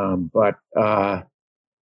 But the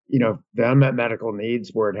unmet medical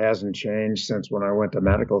needs, where it hasn't changed since when I went to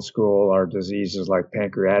medical school, are diseases like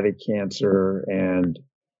pancreatic cancer and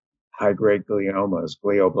high-grade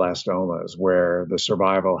glioblastomas, where the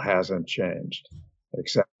survival hasn't changed,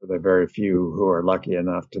 except for the very few who are lucky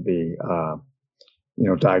enough to be,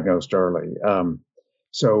 diagnosed early.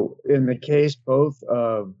 So in the case both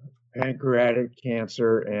of pancreatic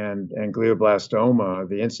cancer and glioblastoma,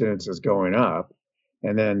 the incidence is going up,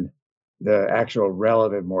 and then the actual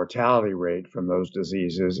relative mortality rate from those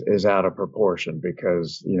diseases is out of proportion,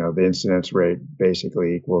 because the incidence rate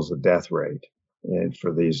basically equals the death rate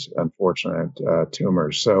for these unfortunate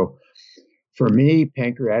tumors. So for me,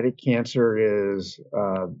 pancreatic cancer is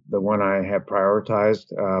the one I have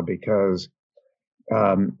prioritized because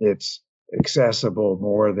it's accessible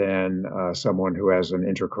more than someone who has an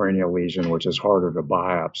intracranial lesion, which is harder to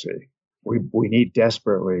biopsy. We need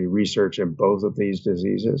desperately research in both of these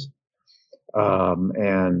diseases. But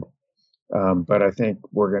I think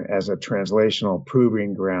we're going, as a translational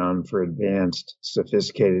proving ground for advanced,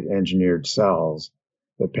 sophisticated engineered cells,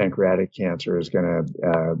 that pancreatic cancer is going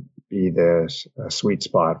to be the sweet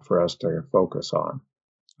spot for us to focus on.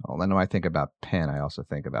 Well, then when I think about PEN, I also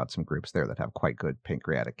think about some groups there that have quite good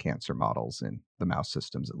pancreatic cancer models in the mouse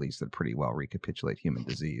systems, at least, that pretty well recapitulate human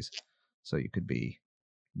disease. So you could be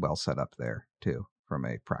well set up there too, from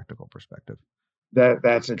a practical perspective.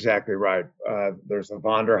 That's exactly right. There's the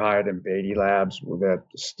von der Heide and Beatty labs that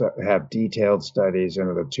have detailed studies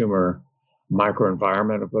into the tumor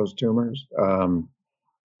microenvironment of those tumors,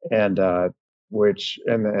 and the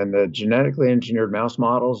genetically engineered mouse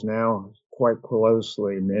models now quite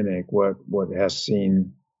closely mimic what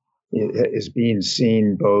is being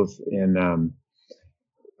seen both in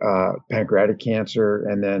pancreatic cancer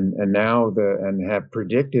and have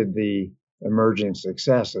predicted the emerging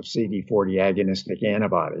success of CD40 agonistic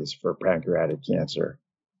antibodies for pancreatic cancer.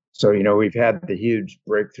 So, we've had the huge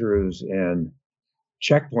breakthroughs in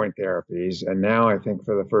checkpoint therapies, and now I think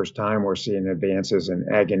for the first time we're seeing advances in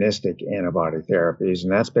agonistic antibody therapies,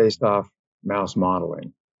 and that's based off mouse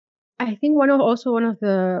modeling. I think one of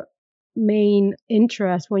the main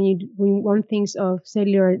interests when one thinks of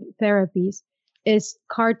cellular therapies is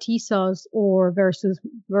CAR T cells versus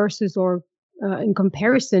in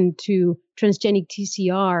comparison to transgenic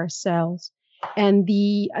TCR cells, and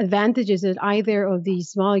the advantages that either of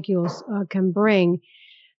these molecules can bring.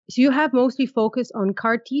 So you have mostly focused on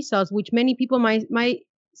CAR T cells, which many people might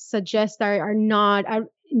suggest are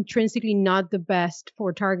intrinsically not the best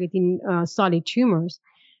for targeting solid tumors.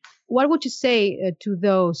 What would you say to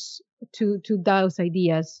those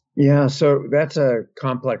ideas? Yeah, so that's a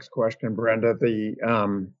complex question, Brenda.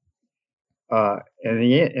 In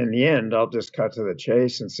the end, I'll just cut to the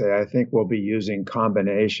chase and say I think we'll be using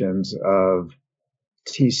combinations of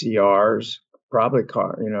TCRs, probably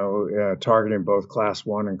targeting both class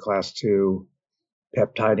 1 and class 2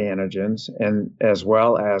 peptide antigens, and as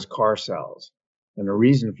well as CAR cells. And the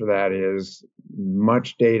reason for that is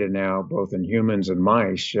much data now, both in humans and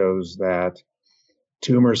mice, shows that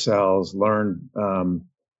tumor cells learn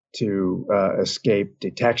to escape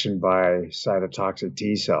detection by cytotoxic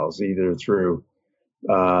T cells, either through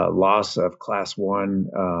loss of class 1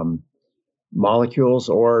 molecules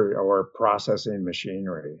or processing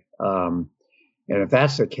machinery. And if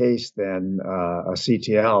that's the case, then a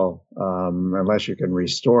CTL, unless you can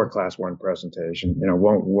restore class 1 presentation,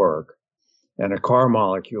 won't work. And a CAR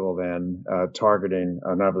molecule then targeting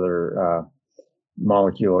another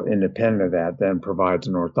molecule independent of that then provides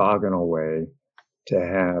an orthogonal way to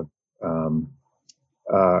have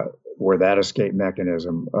where that escape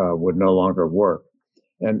mechanism would no longer work.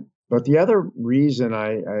 But the other reason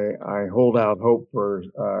I hold out hope for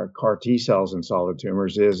CAR T cells in solid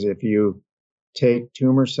tumors is if you take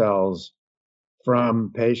tumor cells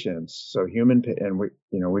from patients, so and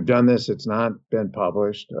we've done this. It's not been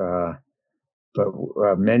published, but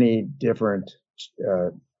many different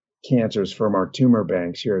cancers from our tumor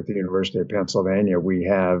banks here at the University of Pennsylvania. We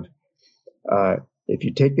have, if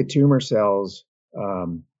you take the tumor cells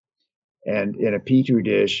and in a petri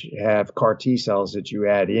dish have CAR T cells that you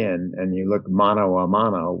add in, and you look mano a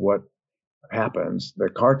mano, what happens? The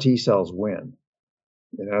CAR T cells win.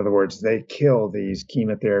 In other words, they kill these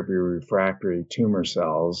chemotherapy refractory tumor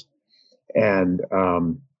cells. And,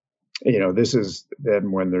 this is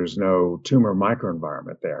then when there's no tumor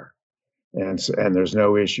microenvironment there. And there's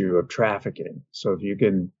no issue of trafficking. So if you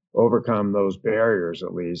can overcome those barriers,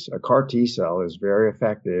 at least, a CAR T cell is very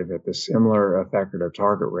effective at the similar effector to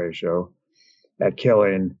target ratio at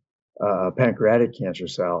killing a pancreatic cancer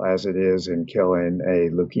cell as it is in killing a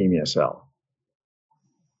leukemia cell.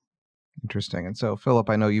 Interesting. And so, Philipp,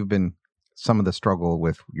 I know you've been, some of the struggle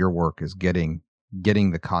with your work is getting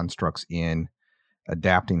the constructs in,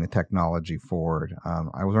 adapting the technology forward.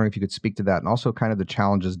 I was wondering if you could speak to that, and also kind of the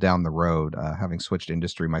challenges down the road. Having switched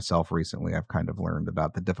industry myself recently, I've kind of learned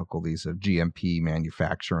about the difficulties of GMP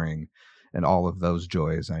manufacturing and all of those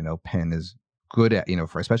joys. I know Penn is good at,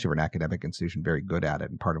 especially for an academic institution, very good at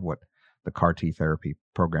it, and part of what the CAR T therapy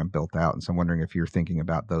program built out. And so I'm wondering if you're thinking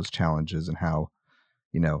about those challenges and how,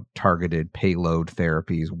 targeted payload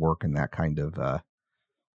therapies work in that kind of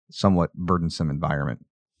somewhat burdensome environment.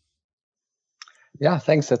 Yeah,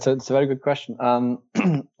 thanks. It's a very good question.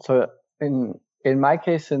 So in my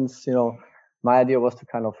case, since my idea was to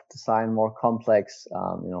kind of design more complex,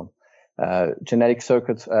 genetic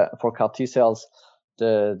circuits for CAR T cells,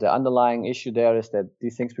 the underlying issue there is that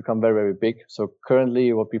these things become very, very big. So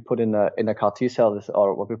currently, what we put in a CAR T cell is,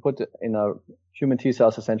 or what we put in a human T cell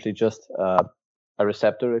is essentially just a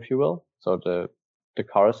receptor, if you will. So the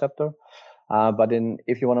CAR receptor. But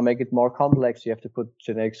if you want to make it more complex, you have to put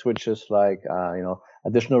genetic switches like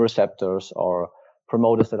additional receptors or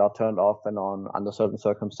promoters that are turned off and on under certain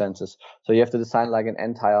circumstances. So you have to design like an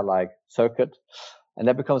entire circuit, and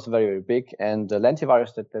that becomes very, very big. And the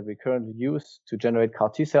lentivirus that we currently use to generate CAR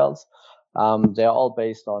T cells, they are all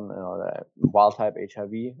based on wild type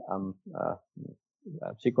HIV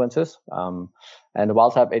sequences. And the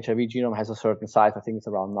wild type HIV genome has a certain size. I think it's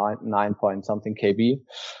around 9 point something kb.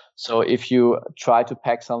 So if you try to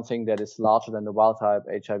pack something that is larger than the wild type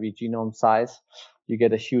HIV genome size, you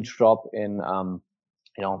get a huge drop in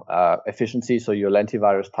efficiency. So your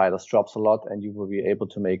lentivirus titers drops a lot, and you will be able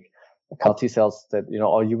to make CAR T cells that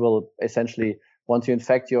or you will essentially, once you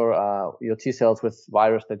infect your T cells with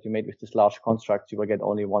virus that you made with this large construct, you will get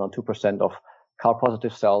only 1 or 2% of CAR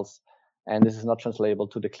positive cells. And this is not translatable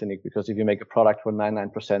to the clinic, because if you make a product where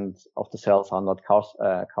 99% of the cells are not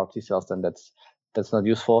CAR T cells, then that's not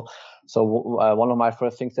useful. So one of my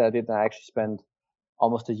first things that I did, and I actually spent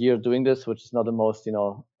almost a year doing this, which is not the most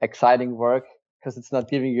exciting work because it's not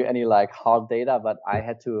giving you any hard data, but I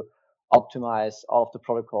had to optimize all of the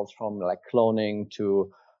protocols from cloning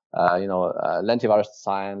to lentivirus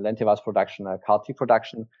design, lentivirus production, CAR T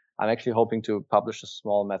production. I'm actually hoping to publish a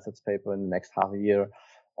small methods paper in the next half a year.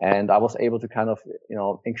 And I was able to kind of,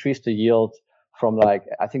 increase the yield from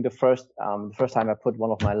I think the first time I put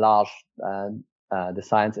one of my large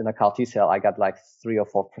designs in a CAR T cell, I got 3 or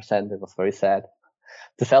 4%. It was very sad.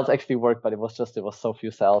 The cells actually worked, but it was so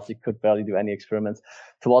few cells, you could barely do any experiments.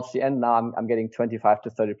 Towards the end, now I'm getting 25 to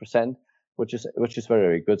 30%, which is very,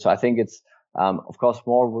 very good. So I think it's, of course,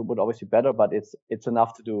 more would always be better, but it's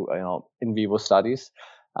enough to do, in vivo studies.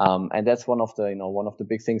 And that's one of the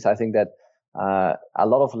big things. I think that a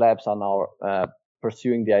lot of labs are now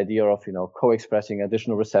pursuing the idea of co-expressing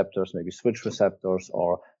additional receptors, maybe switch receptors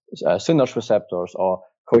or synapse receptors, or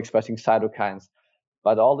co-expressing cytokines.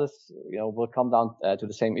 But all this will come down to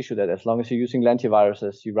the same issue, that as long as you're using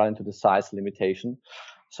lentiviruses, you run into the size limitation.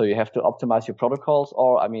 So you have to optimize your protocols,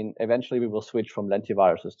 or eventually we will switch from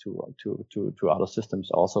lentiviruses to other systems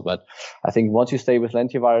also. But I think once you stay with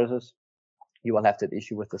lentiviruses, you will have that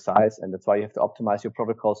issue with the size, and that's why you have to optimize your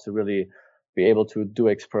protocols to really be able to do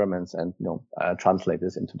experiments and translate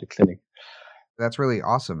this into the clinic. That's really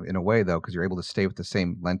awesome in a way, though, because you're able to stay with the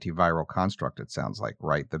same lentiviral construct, it sounds like,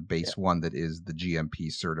 right? The base one that is the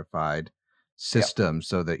GMP certified system,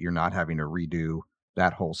 so that you're not having to redo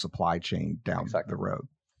that whole supply chain down the road.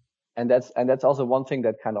 And that's also one thing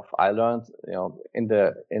that kind of I learned,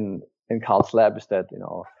 in in Carl's lab is that,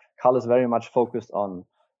 Carl is very much focused on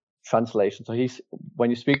translation. So when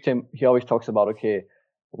you speak to him, he always talks about, okay,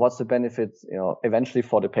 what's the benefits, eventually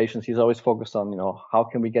for the patients. He's always focused on, how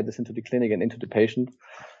can we get this into the clinic and into the patient,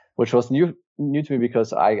 which was new to me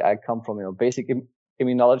because I come from, basic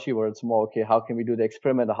immunology where it's more, okay, how can we do the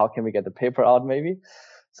experiment or how can we get the paper out maybe?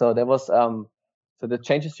 So there was, so that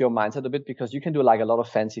changes your mindset a bit because you can do like a lot of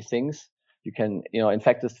fancy things. You can,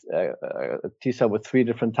 infect this T cell with 3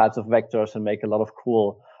 different types of vectors and make a lot of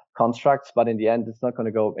cool constructs, but in the end, it's not going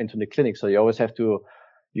to go into the clinic. So you always have to,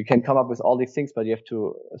 you can come up with all these things, but you have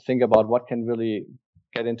to think about what can really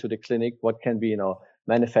get into the clinic, what can be,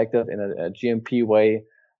 manufactured in a GMP way,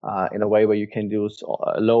 in a way where you can use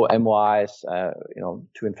low MOIs,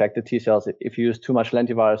 to infect the T cells. If you use too much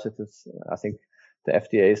lentiviruses, I think the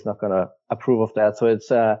FDA is not going to approve of that. So it's,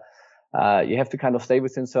 you have to kind of stay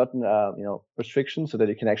within certain, restrictions so that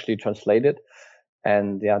you can actually translate it.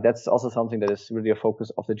 And yeah, that's also something that is really a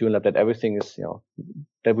focus of the June Lab, that everything is,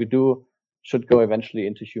 that we do should go eventually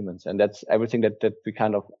into humans. And that's everything that we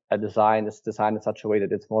kind of design is designed in such a way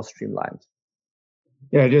that it's more streamlined.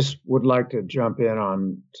 Yeah, I just would like to jump in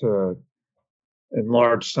on to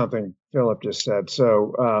enlarge something Philipp just said.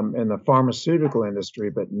 So in the pharmaceutical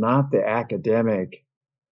industry, but not the academic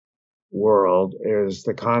world, is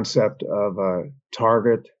the concept of a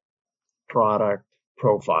target product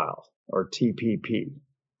profile, or TPP.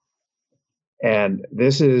 And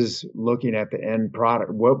this is looking at the end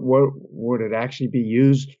product. What would it actually be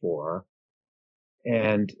used for?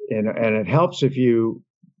 And it helps if you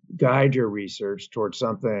guide your research towards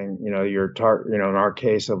something, in our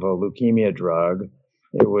case of a leukemia drug,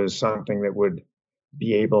 it was something that would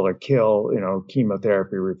be able to kill,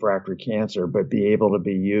 chemotherapy refractory cancer, but be able to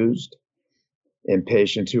be used in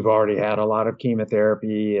patients who've already had a lot of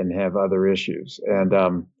chemotherapy and have other issues.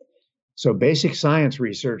 And so basic science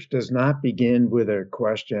research does not begin with a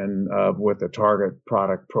question of what the target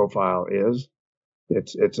product profile is.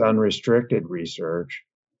 It's unrestricted research.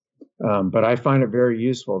 But I find it very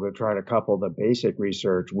useful to try to couple the basic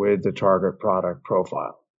research with the target product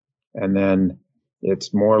profile. And then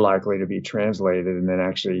it's more likely to be translated and then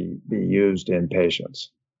actually be used in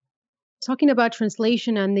patients. Talking about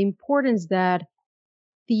translation and the importance that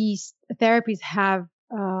these therapies have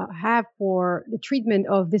for the treatment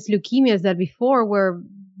of these leukemias that before were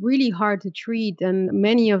really hard to treat, and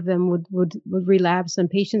many of them would relapse, and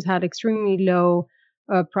patients had extremely low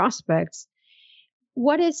prospects.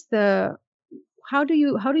 How do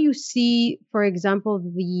you see, for example,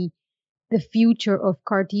 the future of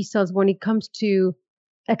CAR T cells when it comes to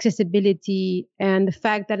accessibility and the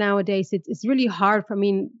fact that nowadays it's really hard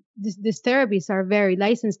these therapies are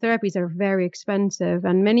licensed therapies are very expensive,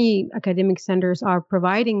 and many academic centers are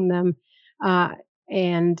providing them at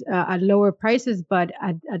lower prices, but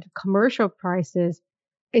at commercial prices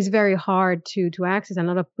it's very hard to access, and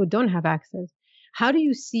a lot of people don't have access. How do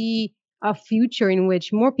you see a future in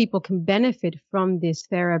which more people can benefit from these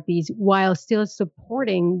therapies while still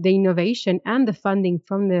supporting the innovation and the funding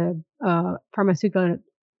from the pharmaceutical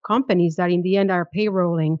companies that in the end are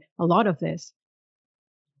payrolling a lot of this?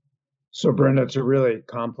 So, Brenda, it's a really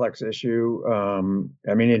complex issue.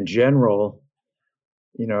 In general,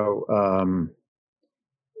 if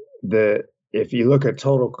you look at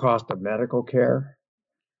total cost of medical care,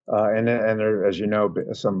 and there, as you know,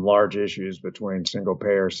 some large issues between single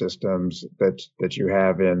payer systems that you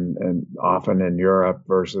have and often in Europe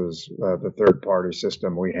versus the third party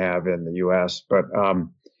system we have in the U.S. But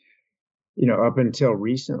up until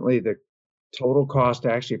recently, the total cost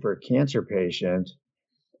actually for a cancer patient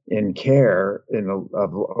in care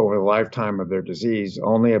over the lifetime of their disease,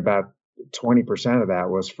 only about 20% of that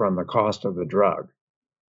was from the cost of the drug.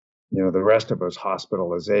 The rest of it was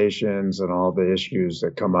hospitalizations and all the issues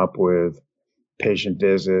that come up with patient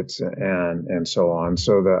visits and so on.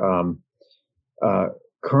 So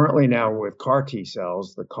currently now with CAR T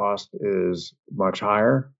cells, the cost is much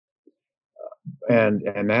higher,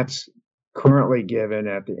 and that's currently given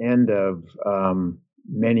at the end of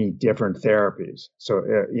many different therapies. So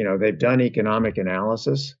they've done economic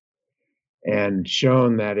analysis and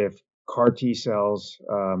shown that if CAR T cells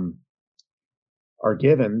are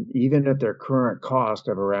given, even at their current cost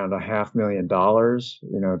of around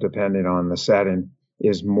 $500,000, depending on the setting,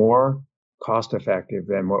 is more cost effective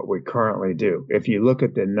than what we currently do. If you look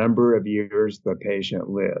at the number of years the patient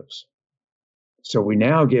lives. So we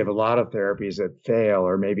now give a lot of therapies that fail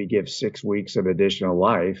or maybe give 6 weeks of additional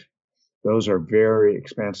life. Those are very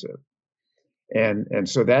expensive. And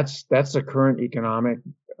so that's the current economic,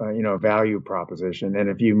 value proposition. And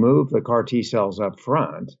if you move the CAR T cells up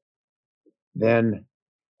front, then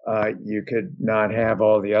you could not have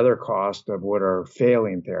all the other costs of what are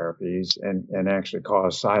failing therapies and actually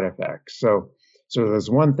cause side effects. So there's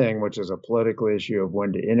one thing which is a political issue of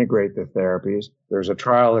when to integrate the therapies. There's a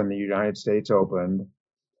trial in the United States opened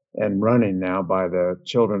and running now by the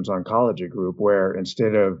Children's Oncology Group, where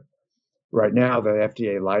instead of right now the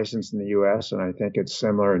FDA license in the US, and I think it's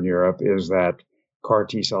similar in Europe, is that CAR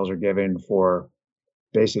T cells are given for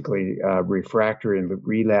basically refractory and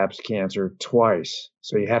relapsed cancer twice.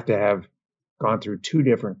 So you have to have gone through two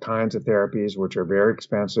different kinds of therapies, which are very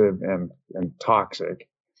expensive and toxic.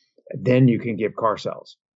 Then you can give CAR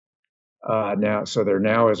cells. So there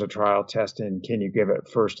now is a trial testing, can you give it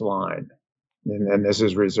first line? And this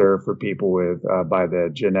is reserved for people with, by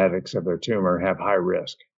the genetics of their tumor, have high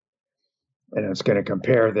risk. And it's going to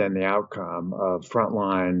compare then the outcome of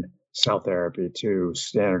frontline cell therapy to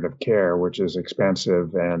standard of care, which is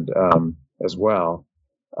expensive and as well.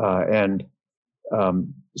 So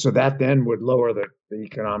that then would lower the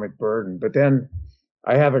economic burden. But then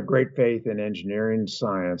I have a great faith in engineering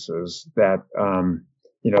sciences that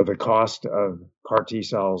the cost of CAR T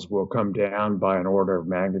cells will come down by an order of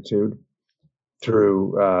magnitude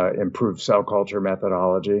through improved cell culture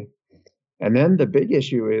methodology. And then the big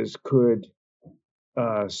issue is, could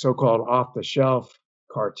so-called off-the-shelf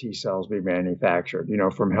CAR T cells be manufactured,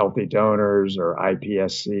 from healthy donors, or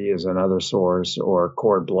iPSC is another source, or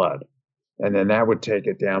cord blood? And then that would take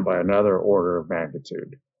it down by another order of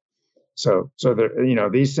magnitude. So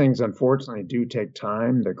these things unfortunately do take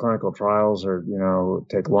time. The clinical trials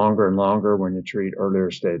take longer and longer when you treat earlier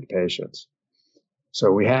stage patients.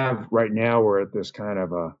 So we have right now, we're at this kind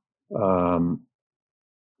of a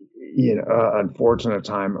unfortunate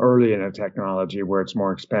time early in a technology where it's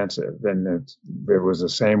more expensive. And it was the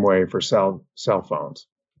same way for cell phones.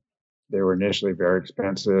 They were initially very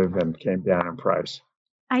expensive and came down in price.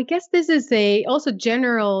 I guess this is a also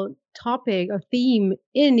general topic or theme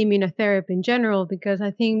in immunotherapy in general, because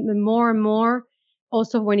I think the more and more,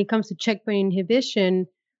 also when it comes to checkpoint inhibition,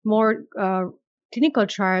 more clinical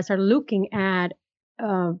trials are looking at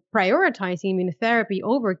prioritizing immunotherapy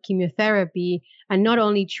over chemotherapy, and not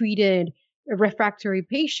only treated refractory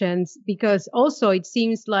patients, because also it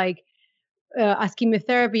seems like as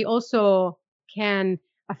chemotherapy also can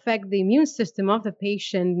affect the immune system of the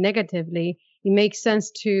patient negatively, it makes sense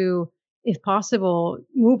to, if possible,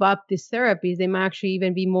 move up these therapies. They might actually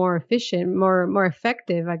even be more efficient, more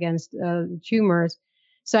effective against tumors.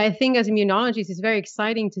 So I think as immunologists, it's very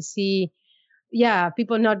exciting to see,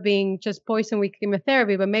 people not being just poisoned with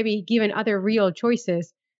chemotherapy, but maybe given other real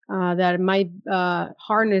choices that might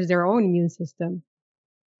harness their own immune system.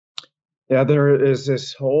 Yeah, there is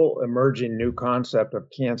this whole emerging new concept of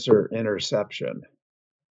cancer interception,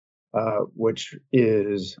 which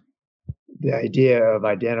is the idea of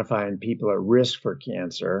identifying people at risk for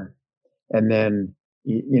cancer, and then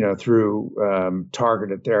through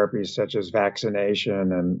targeted therapies such as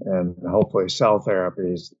vaccination and hopefully cell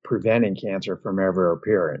therapies, preventing cancer from ever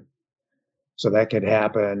appearing. So that could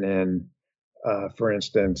happen in, for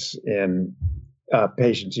instance, in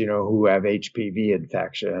patients who have HPV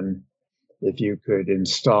infection. If you could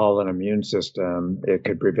install an immune system, it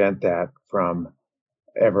could prevent that from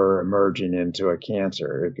ever emerging into a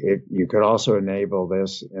cancer. You could also enable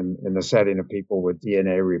this in the setting of people with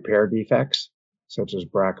DNA repair defects, such as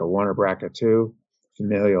BRCA1 or BRCA2,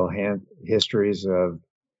 familial histories of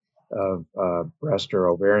breast or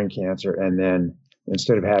ovarian cancer, and then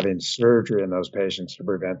instead of having surgery in those patients to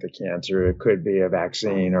prevent the cancer, it could be a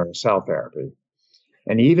vaccine or a cell therapy.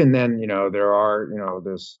 And even then, there are,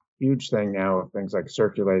 this huge thing now of things like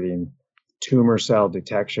circulating tumor cell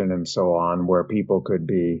detection and so on, where people could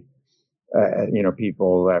be,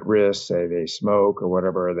 people at risk, say they smoke or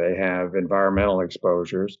whatever, they have environmental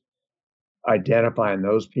exposures, identifying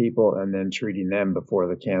those people and then treating them before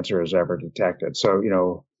the cancer is ever detected.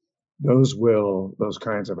 So, those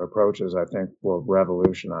kinds of approaches, I think, will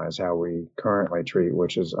revolutionize how we currently treat,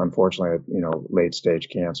 which is unfortunately, late stage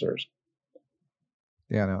cancers.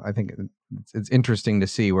 Yeah, no, I think it's interesting to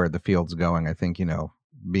see where the field's going. I think,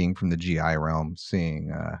 being from the GI realm,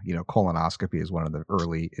 seeing, colonoscopy is one of the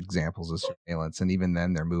early examples of surveillance. And even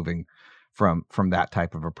then they're moving from that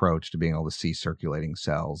type of approach to being able to see circulating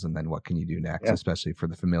cells. And then what can you do next, especially for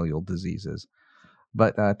the familial diseases.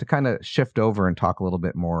 But to kind of shift over and talk a little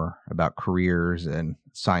bit more about careers and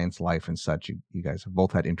science life and such, you guys have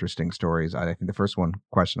both had interesting stories. I think the first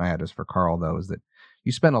question I had is for Carl, though, is that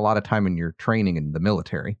you spent a lot of time in your training in the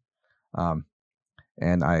military.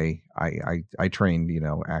 And I trained,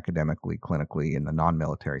 academically, clinically in the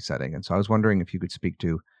non-military setting. And so I was wondering if you could speak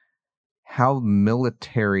to how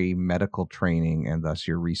military medical training and thus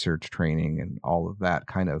your research training and all of that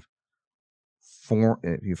kind of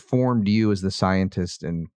formed you as the scientist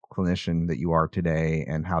and clinician that you are today,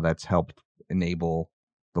 and how that's helped enable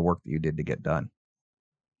the work that you did to get done.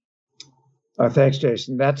 Thanks,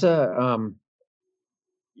 Jason. That's it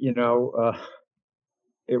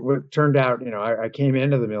turned out, I came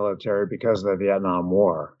into the military because of the Vietnam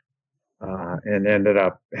War, and ended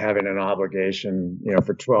up having an obligation,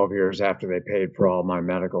 for 12 years after they paid for all my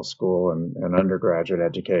medical school and undergraduate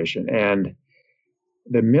education. And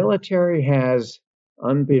the military has,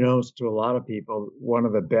 unbeknownst to a lot of people, one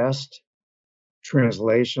of the best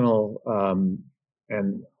translational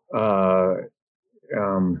and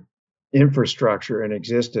infrastructure in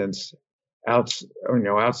existence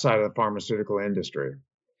outside of the pharmaceutical industry.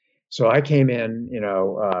 So I came in,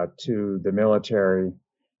 to the military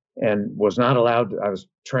and was not allowed I was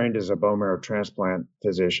trained as a bone marrow transplant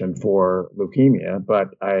physician for leukemia, but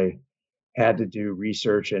I had to do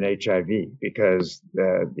research in HIV because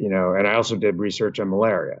and I also did research on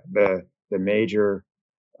malaria. The major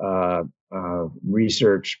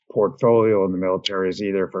research portfolio in the military is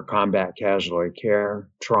either for combat casualty care,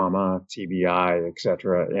 trauma, TBI, et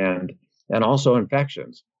cetera, and also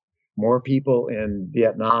infections. More people in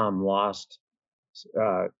Vietnam lost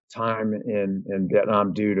time in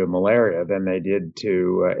Vietnam due to malaria than they did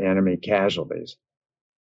to enemy casualties.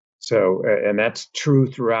 So, and that's true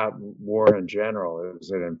throughout war in general, is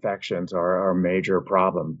that infections are a major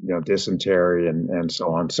problem, dysentery and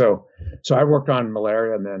so on. So I worked on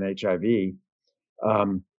malaria and then HIV.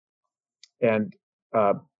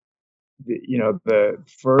 The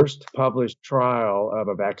first published trial of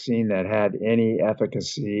a vaccine that had any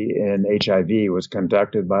efficacy in HIV was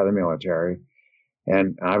conducted by the military.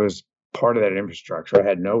 And I was part of that infrastructure. I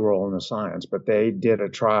had no role in the science, but they did a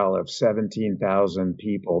trial of 17,000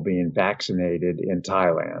 people being vaccinated in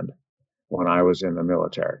Thailand when I was in the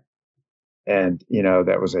military. And,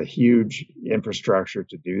 that was a huge infrastructure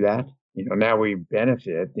to do that. Now we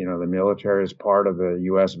benefit, the military is part of the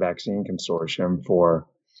U.S. vaccine consortium for,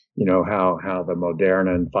 how the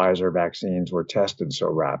Moderna and Pfizer vaccines were tested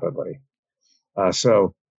so rapidly.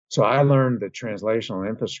 So I learned the translational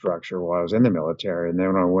infrastructure while I was in the military. And then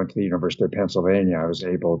when I went to the University of Pennsylvania, I was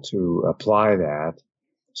able to apply that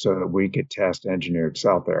so that we could test engineered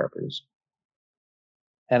cell therapies.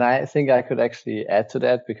 And I think I could actually add to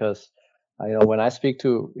that because, when I speak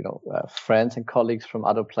to, friends and colleagues from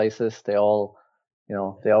other places, they all,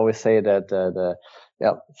 they always say that the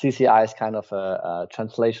CCI is kind of a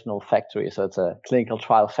translational factory. So it's a clinical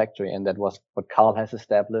trial factory. And that was what Carl has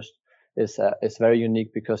established. Is very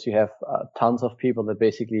unique because you have tons of people that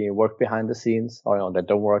basically work behind the scenes, or that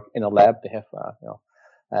don't work in a lab. They have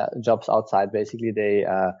jobs outside. Basically, they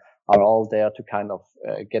are all there to kind of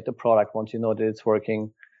get the product once you know that it's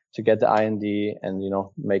working, to get the IND and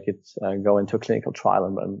make it go into a clinical trial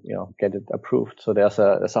and get it approved. So there's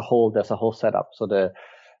a whole setup. So the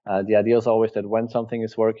idea is always that when something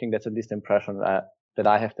is working, that's at least the impression that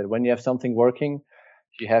I have, that when you have something working,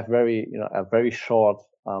 you have a very short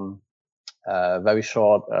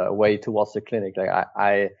way towards the clinic. Like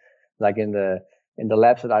I like in the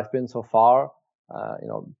labs that I've been so far,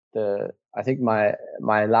 I think my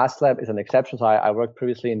last lab is an exception. So I worked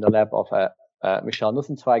previously in the lab of Michel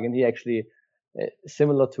Nussenzweig, and he actually,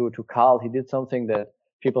 similar to Carl, he did something that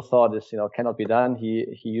people thought is cannot be done. He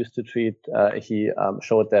used to treat. He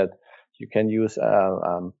showed that you can use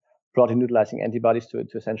protein neutralizing antibodies to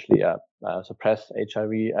essentially suppress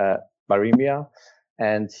HIV viremia.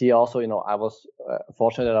 And he also, I was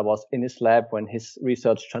fortunate that I was in his lab when his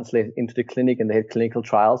research translated into the clinic and they had clinical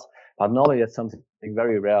trials. But normally that's something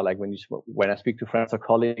very rare. Like when I speak to friends or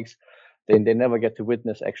colleagues, they never get to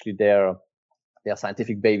witness actually their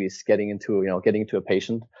scientific babies getting into a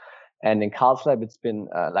patient. And in Carl's lab, it's been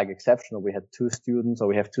exceptional. We have two students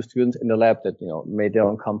in the lab that made their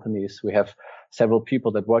own companies. We have several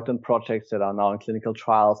people that worked on projects that are now in clinical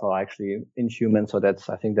trials or actually in humans. So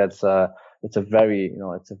I think that's it's a very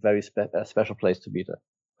special place to be,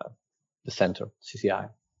 the center, CCI.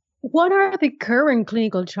 What are the current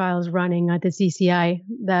clinical trials running at the CCI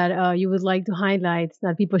that you would like to highlight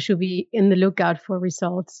that people should be in the lookout for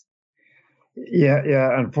results?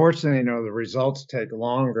 Yeah. Unfortunately, the results take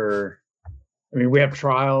longer. I mean, we have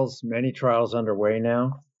many trials underway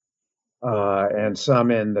now, and some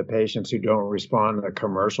in the patients who don't respond to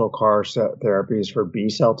commercial CAR therapies for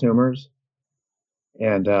B-cell tumors.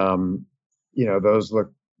 And, those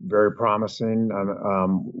look very promising.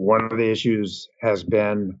 One of the issues has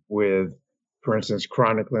been with for instance,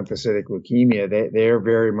 chronic lymphocytic leukemia, they're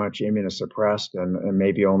very much immunosuppressed, and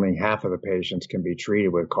maybe only half of the patients can be treated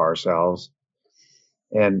with CAR cells,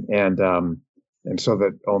 and so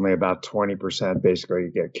that only about 20% basically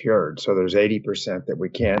get cured. So there's 80% that we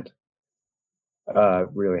can't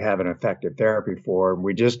really have an effective therapy for.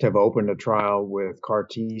 We just have opened a trial with CAR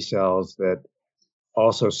T cells that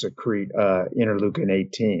also secrete interleukin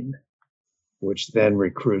 18, which then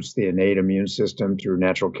recruits the innate immune system through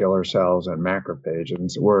natural killer cells and macrophages.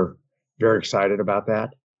 And so we're very excited about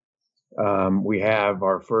that. We have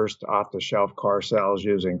our first off-the-shelf CAR cells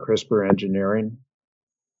using CRISPR engineering,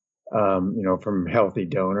 from healthy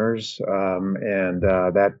donors, and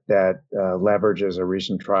that leverages a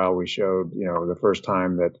recent trial we showed, the first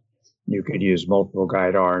time that you could use multiple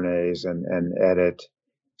guide RNAs and edit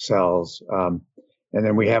cells. And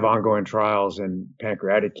then we have ongoing trials in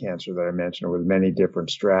pancreatic cancer that I mentioned with many different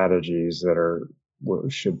strategies that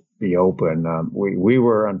should be open. We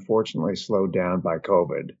were unfortunately slowed down by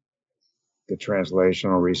COVID. The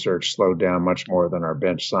translational research slowed down much more than our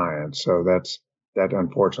bench science. So that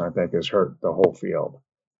unfortunately, I think, has hurt the whole field.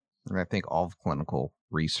 And I think all of clinical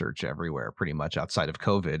research everywhere, pretty much outside of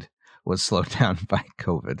COVID, was slowed down by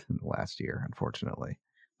COVID in the last year, unfortunately.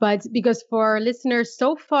 But because for our listeners,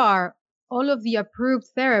 so far, all of the approved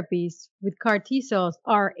therapies with CAR T cells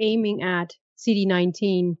are aiming at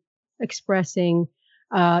CD19 expressing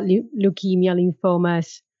leukemia,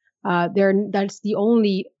 lymphomas. That's the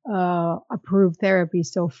only approved therapy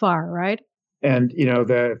so far, right? And,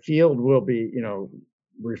 the field will be,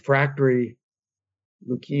 refractory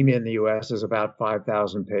leukemia in the U.S. is about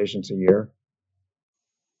 5,000 patients a year.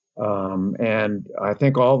 And I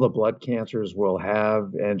think all the blood cancers will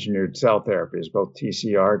have engineered cell therapies, both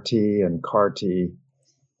TCR-T and CAR-T,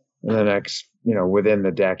 in the next, within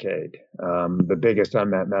the decade. The biggest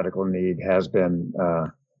unmet medical need has been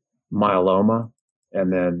myeloma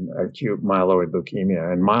and then acute myeloid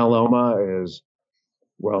leukemia. And myeloma is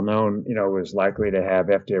well known, is likely to have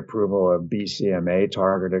FDA approval of BCMA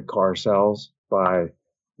targeted CAR cells by,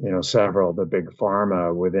 several of the big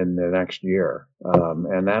pharma within the next year.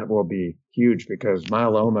 And that will be huge because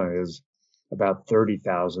myeloma is about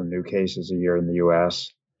 30,000 new cases a year in the U.S.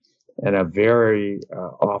 and a very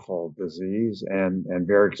awful disease and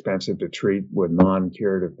very expensive to treat with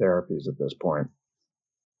non-curative therapies at this point.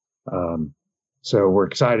 So we're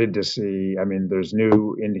excited to see, there's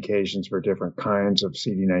new indications for different kinds of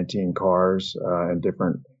CD19 CARs and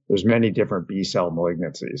there's many different B-cell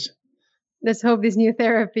malignancies. Let's hope these new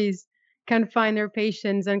therapies can find their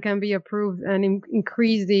patients and can be approved and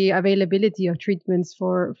increase the availability of treatments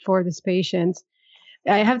for these patients.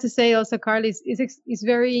 I have to say also, Carly, it's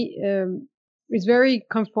very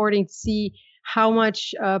comforting to see how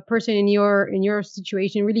much a person in your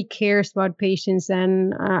situation really cares about patients.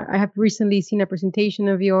 And I have recently seen a presentation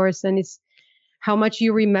of yours, and it's how much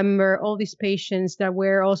you remember all these patients that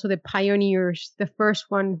were also the pioneers, the first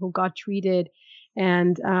one who got treated,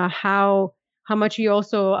 and how much you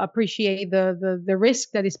also appreciate the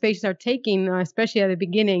risk that these patients are taking, especially at the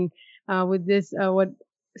beginning with this what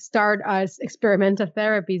start as experimental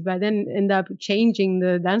therapies, but then end up changing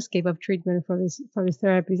the landscape of treatment for these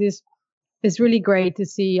therapies. It's really great to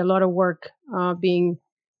see a lot of work being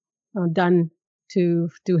done to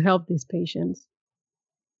help these patients.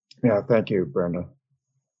 Yeah, thank you, Brenda.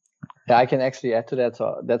 Yeah, I can actually add to that.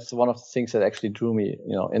 So that's one of the things that actually drew me,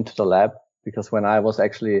 into the lab, because when I was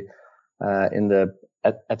actually at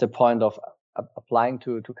the point of applying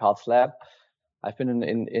to Carl's lab, I've been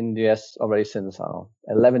in the US already since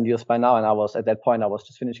 11 years by now, and at that point I was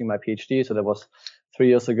just finishing my PhD, so that was 3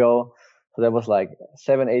 years ago. So that was like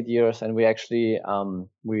 7-8 years, and we actually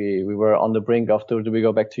we were on the brink of do we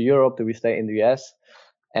go back to Europe? Do we stay in the US?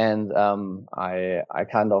 And I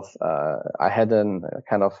had an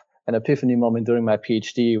epiphany moment during my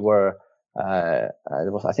PhD where I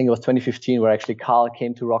think it was 2015, where actually Carl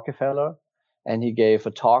came to Rockefeller and he gave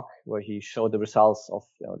a talk where he showed the results of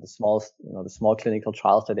the small clinical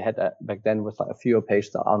trials that they had back then with a fewer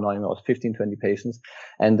patients. I don't know, it was 15-20 patients,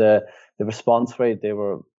 and the response rate, they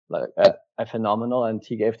were like a phenomenal. And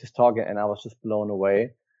he gave this talk, and I was just blown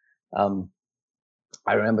away.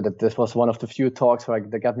 I remember that this was one of the few talks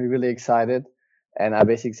that got me really excited, and I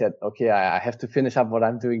basically said, okay, I have to finish up what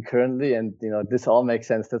I'm doing currently, and this all makes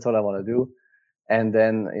sense. That's what I want to do. And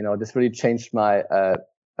then this really changed my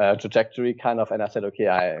trajectory kind of, and I said,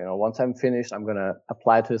 okay, once I'm finished, I'm gonna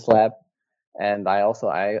apply to his lab. And I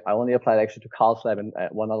only applied actually to Carl's lab and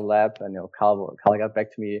one other lab, and Carl got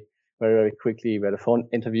back to me very, very quickly. We had a phone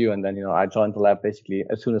interview, and then I joined the lab basically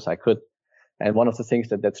as soon as I could. And one of the things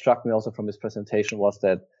that struck me also from his presentation was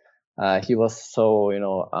that he was so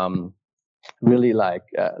really like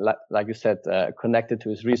you said, connected to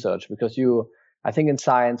his research, because I think in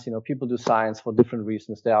science, people do science for different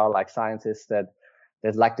reasons. There are like scientists that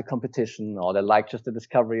like the competition, or they like just the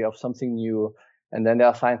discovery of something new. And then there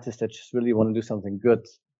are scientists that just really want to do something good,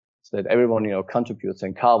 so that everyone, contributes.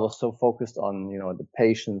 And Carl was so focused on, the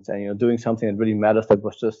patients and, doing something that really matters. That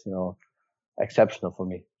was just, exceptional for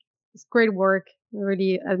me. It's great work.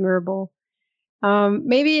 Really admirable.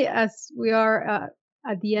 Maybe as we are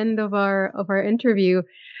at the end of our interview,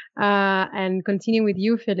 and continue with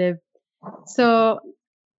you, Philipp. So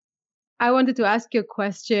I wanted to ask you a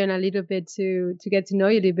question a little bit to get to know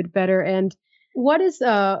you a little bit better. And what is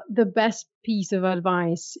the best piece of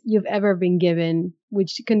advice you've ever been given,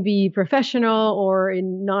 which can be professional or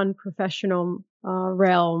in non-professional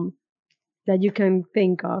realm, that you can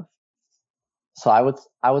think of? So I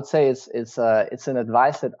would say it's an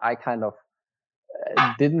advice that I kind of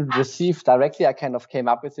didn't receive directly. I kind of came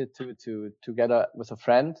up with it together with a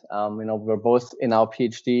friend. We were both in our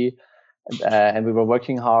PhD, and we were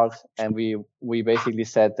working hard, and we basically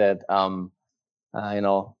said that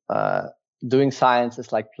doing science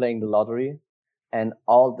is like playing the lottery, and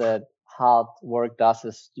all that hard work does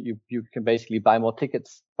is you can basically buy more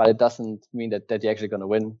tickets, but it doesn't mean that you're actually going to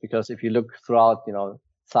win. Because if you look throughout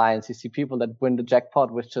science, you see people that win the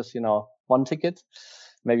jackpot with just one ticket,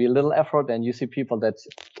 maybe a little effort, and you see people that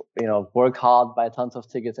work hard, buy tons of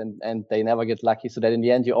tickets, and they never get lucky. So that in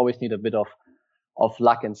the end you always need a bit of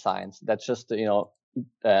luck in science. That's just the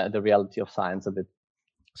reality of science a bit.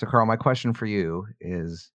 So Carl, my question for you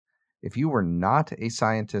is, if you were not a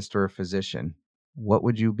scientist or a physician, what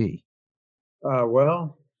would you be?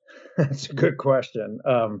 Well, that's a good question.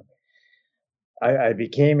 I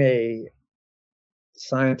became a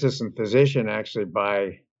scientist and physician actually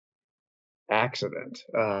by accident.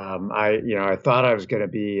 I thought I was going to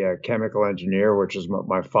be a chemical engineer, which is what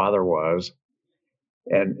my father was,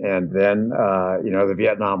 and then the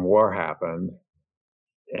Vietnam War happened,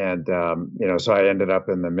 and so I ended up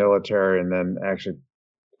in the military, and then actually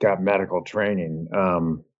got medical training.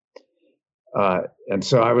 And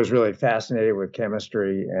so I was really fascinated with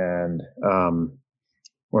chemistry, and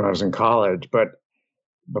when I was in college, but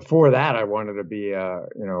before that, I wanted to be a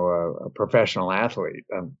professional athlete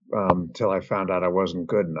until I found out I wasn't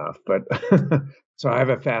good enough. But so I have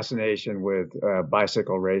a fascination with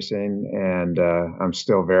bicycle racing, and I'm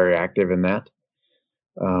still very active in that.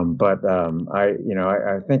 I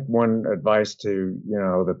think one advice to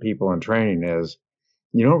the people in training is,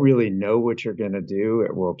 you don't really know what you're going to do.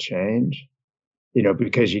 It will change,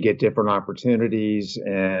 because you get different opportunities,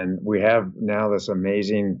 and we have now this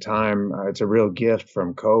amazing time. It's a real gift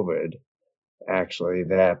from COVID, actually,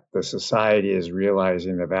 that the society is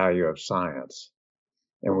realizing the value of science,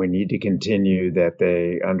 and we need to continue that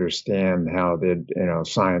they understand how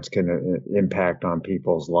science can impact on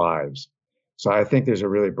people's lives. So I think there's a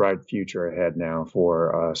really bright future ahead now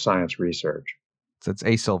for science research. So it's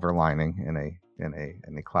a silver lining in a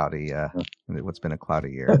cloudy what's been a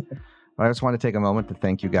cloudy year. I just want to take a moment to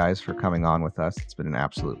thank you guys for coming on with us. It's been an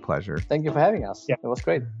absolute pleasure. Thank you for having us. Yeah. It was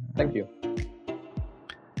great. Thank you.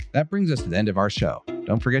 That brings us to the end of our show.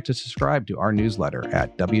 Don't forget to subscribe to our newsletter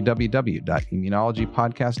at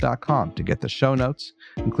www.immunologypodcast.com to get the show notes,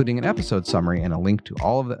 including an episode summary and a link to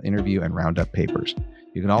all of the interview and roundup papers.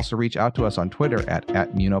 You can also reach out to us on Twitter at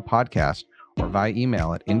 @immunopodcast or via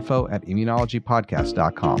email at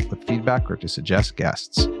info@immunologypodcast.com with feedback or to suggest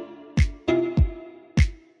guests.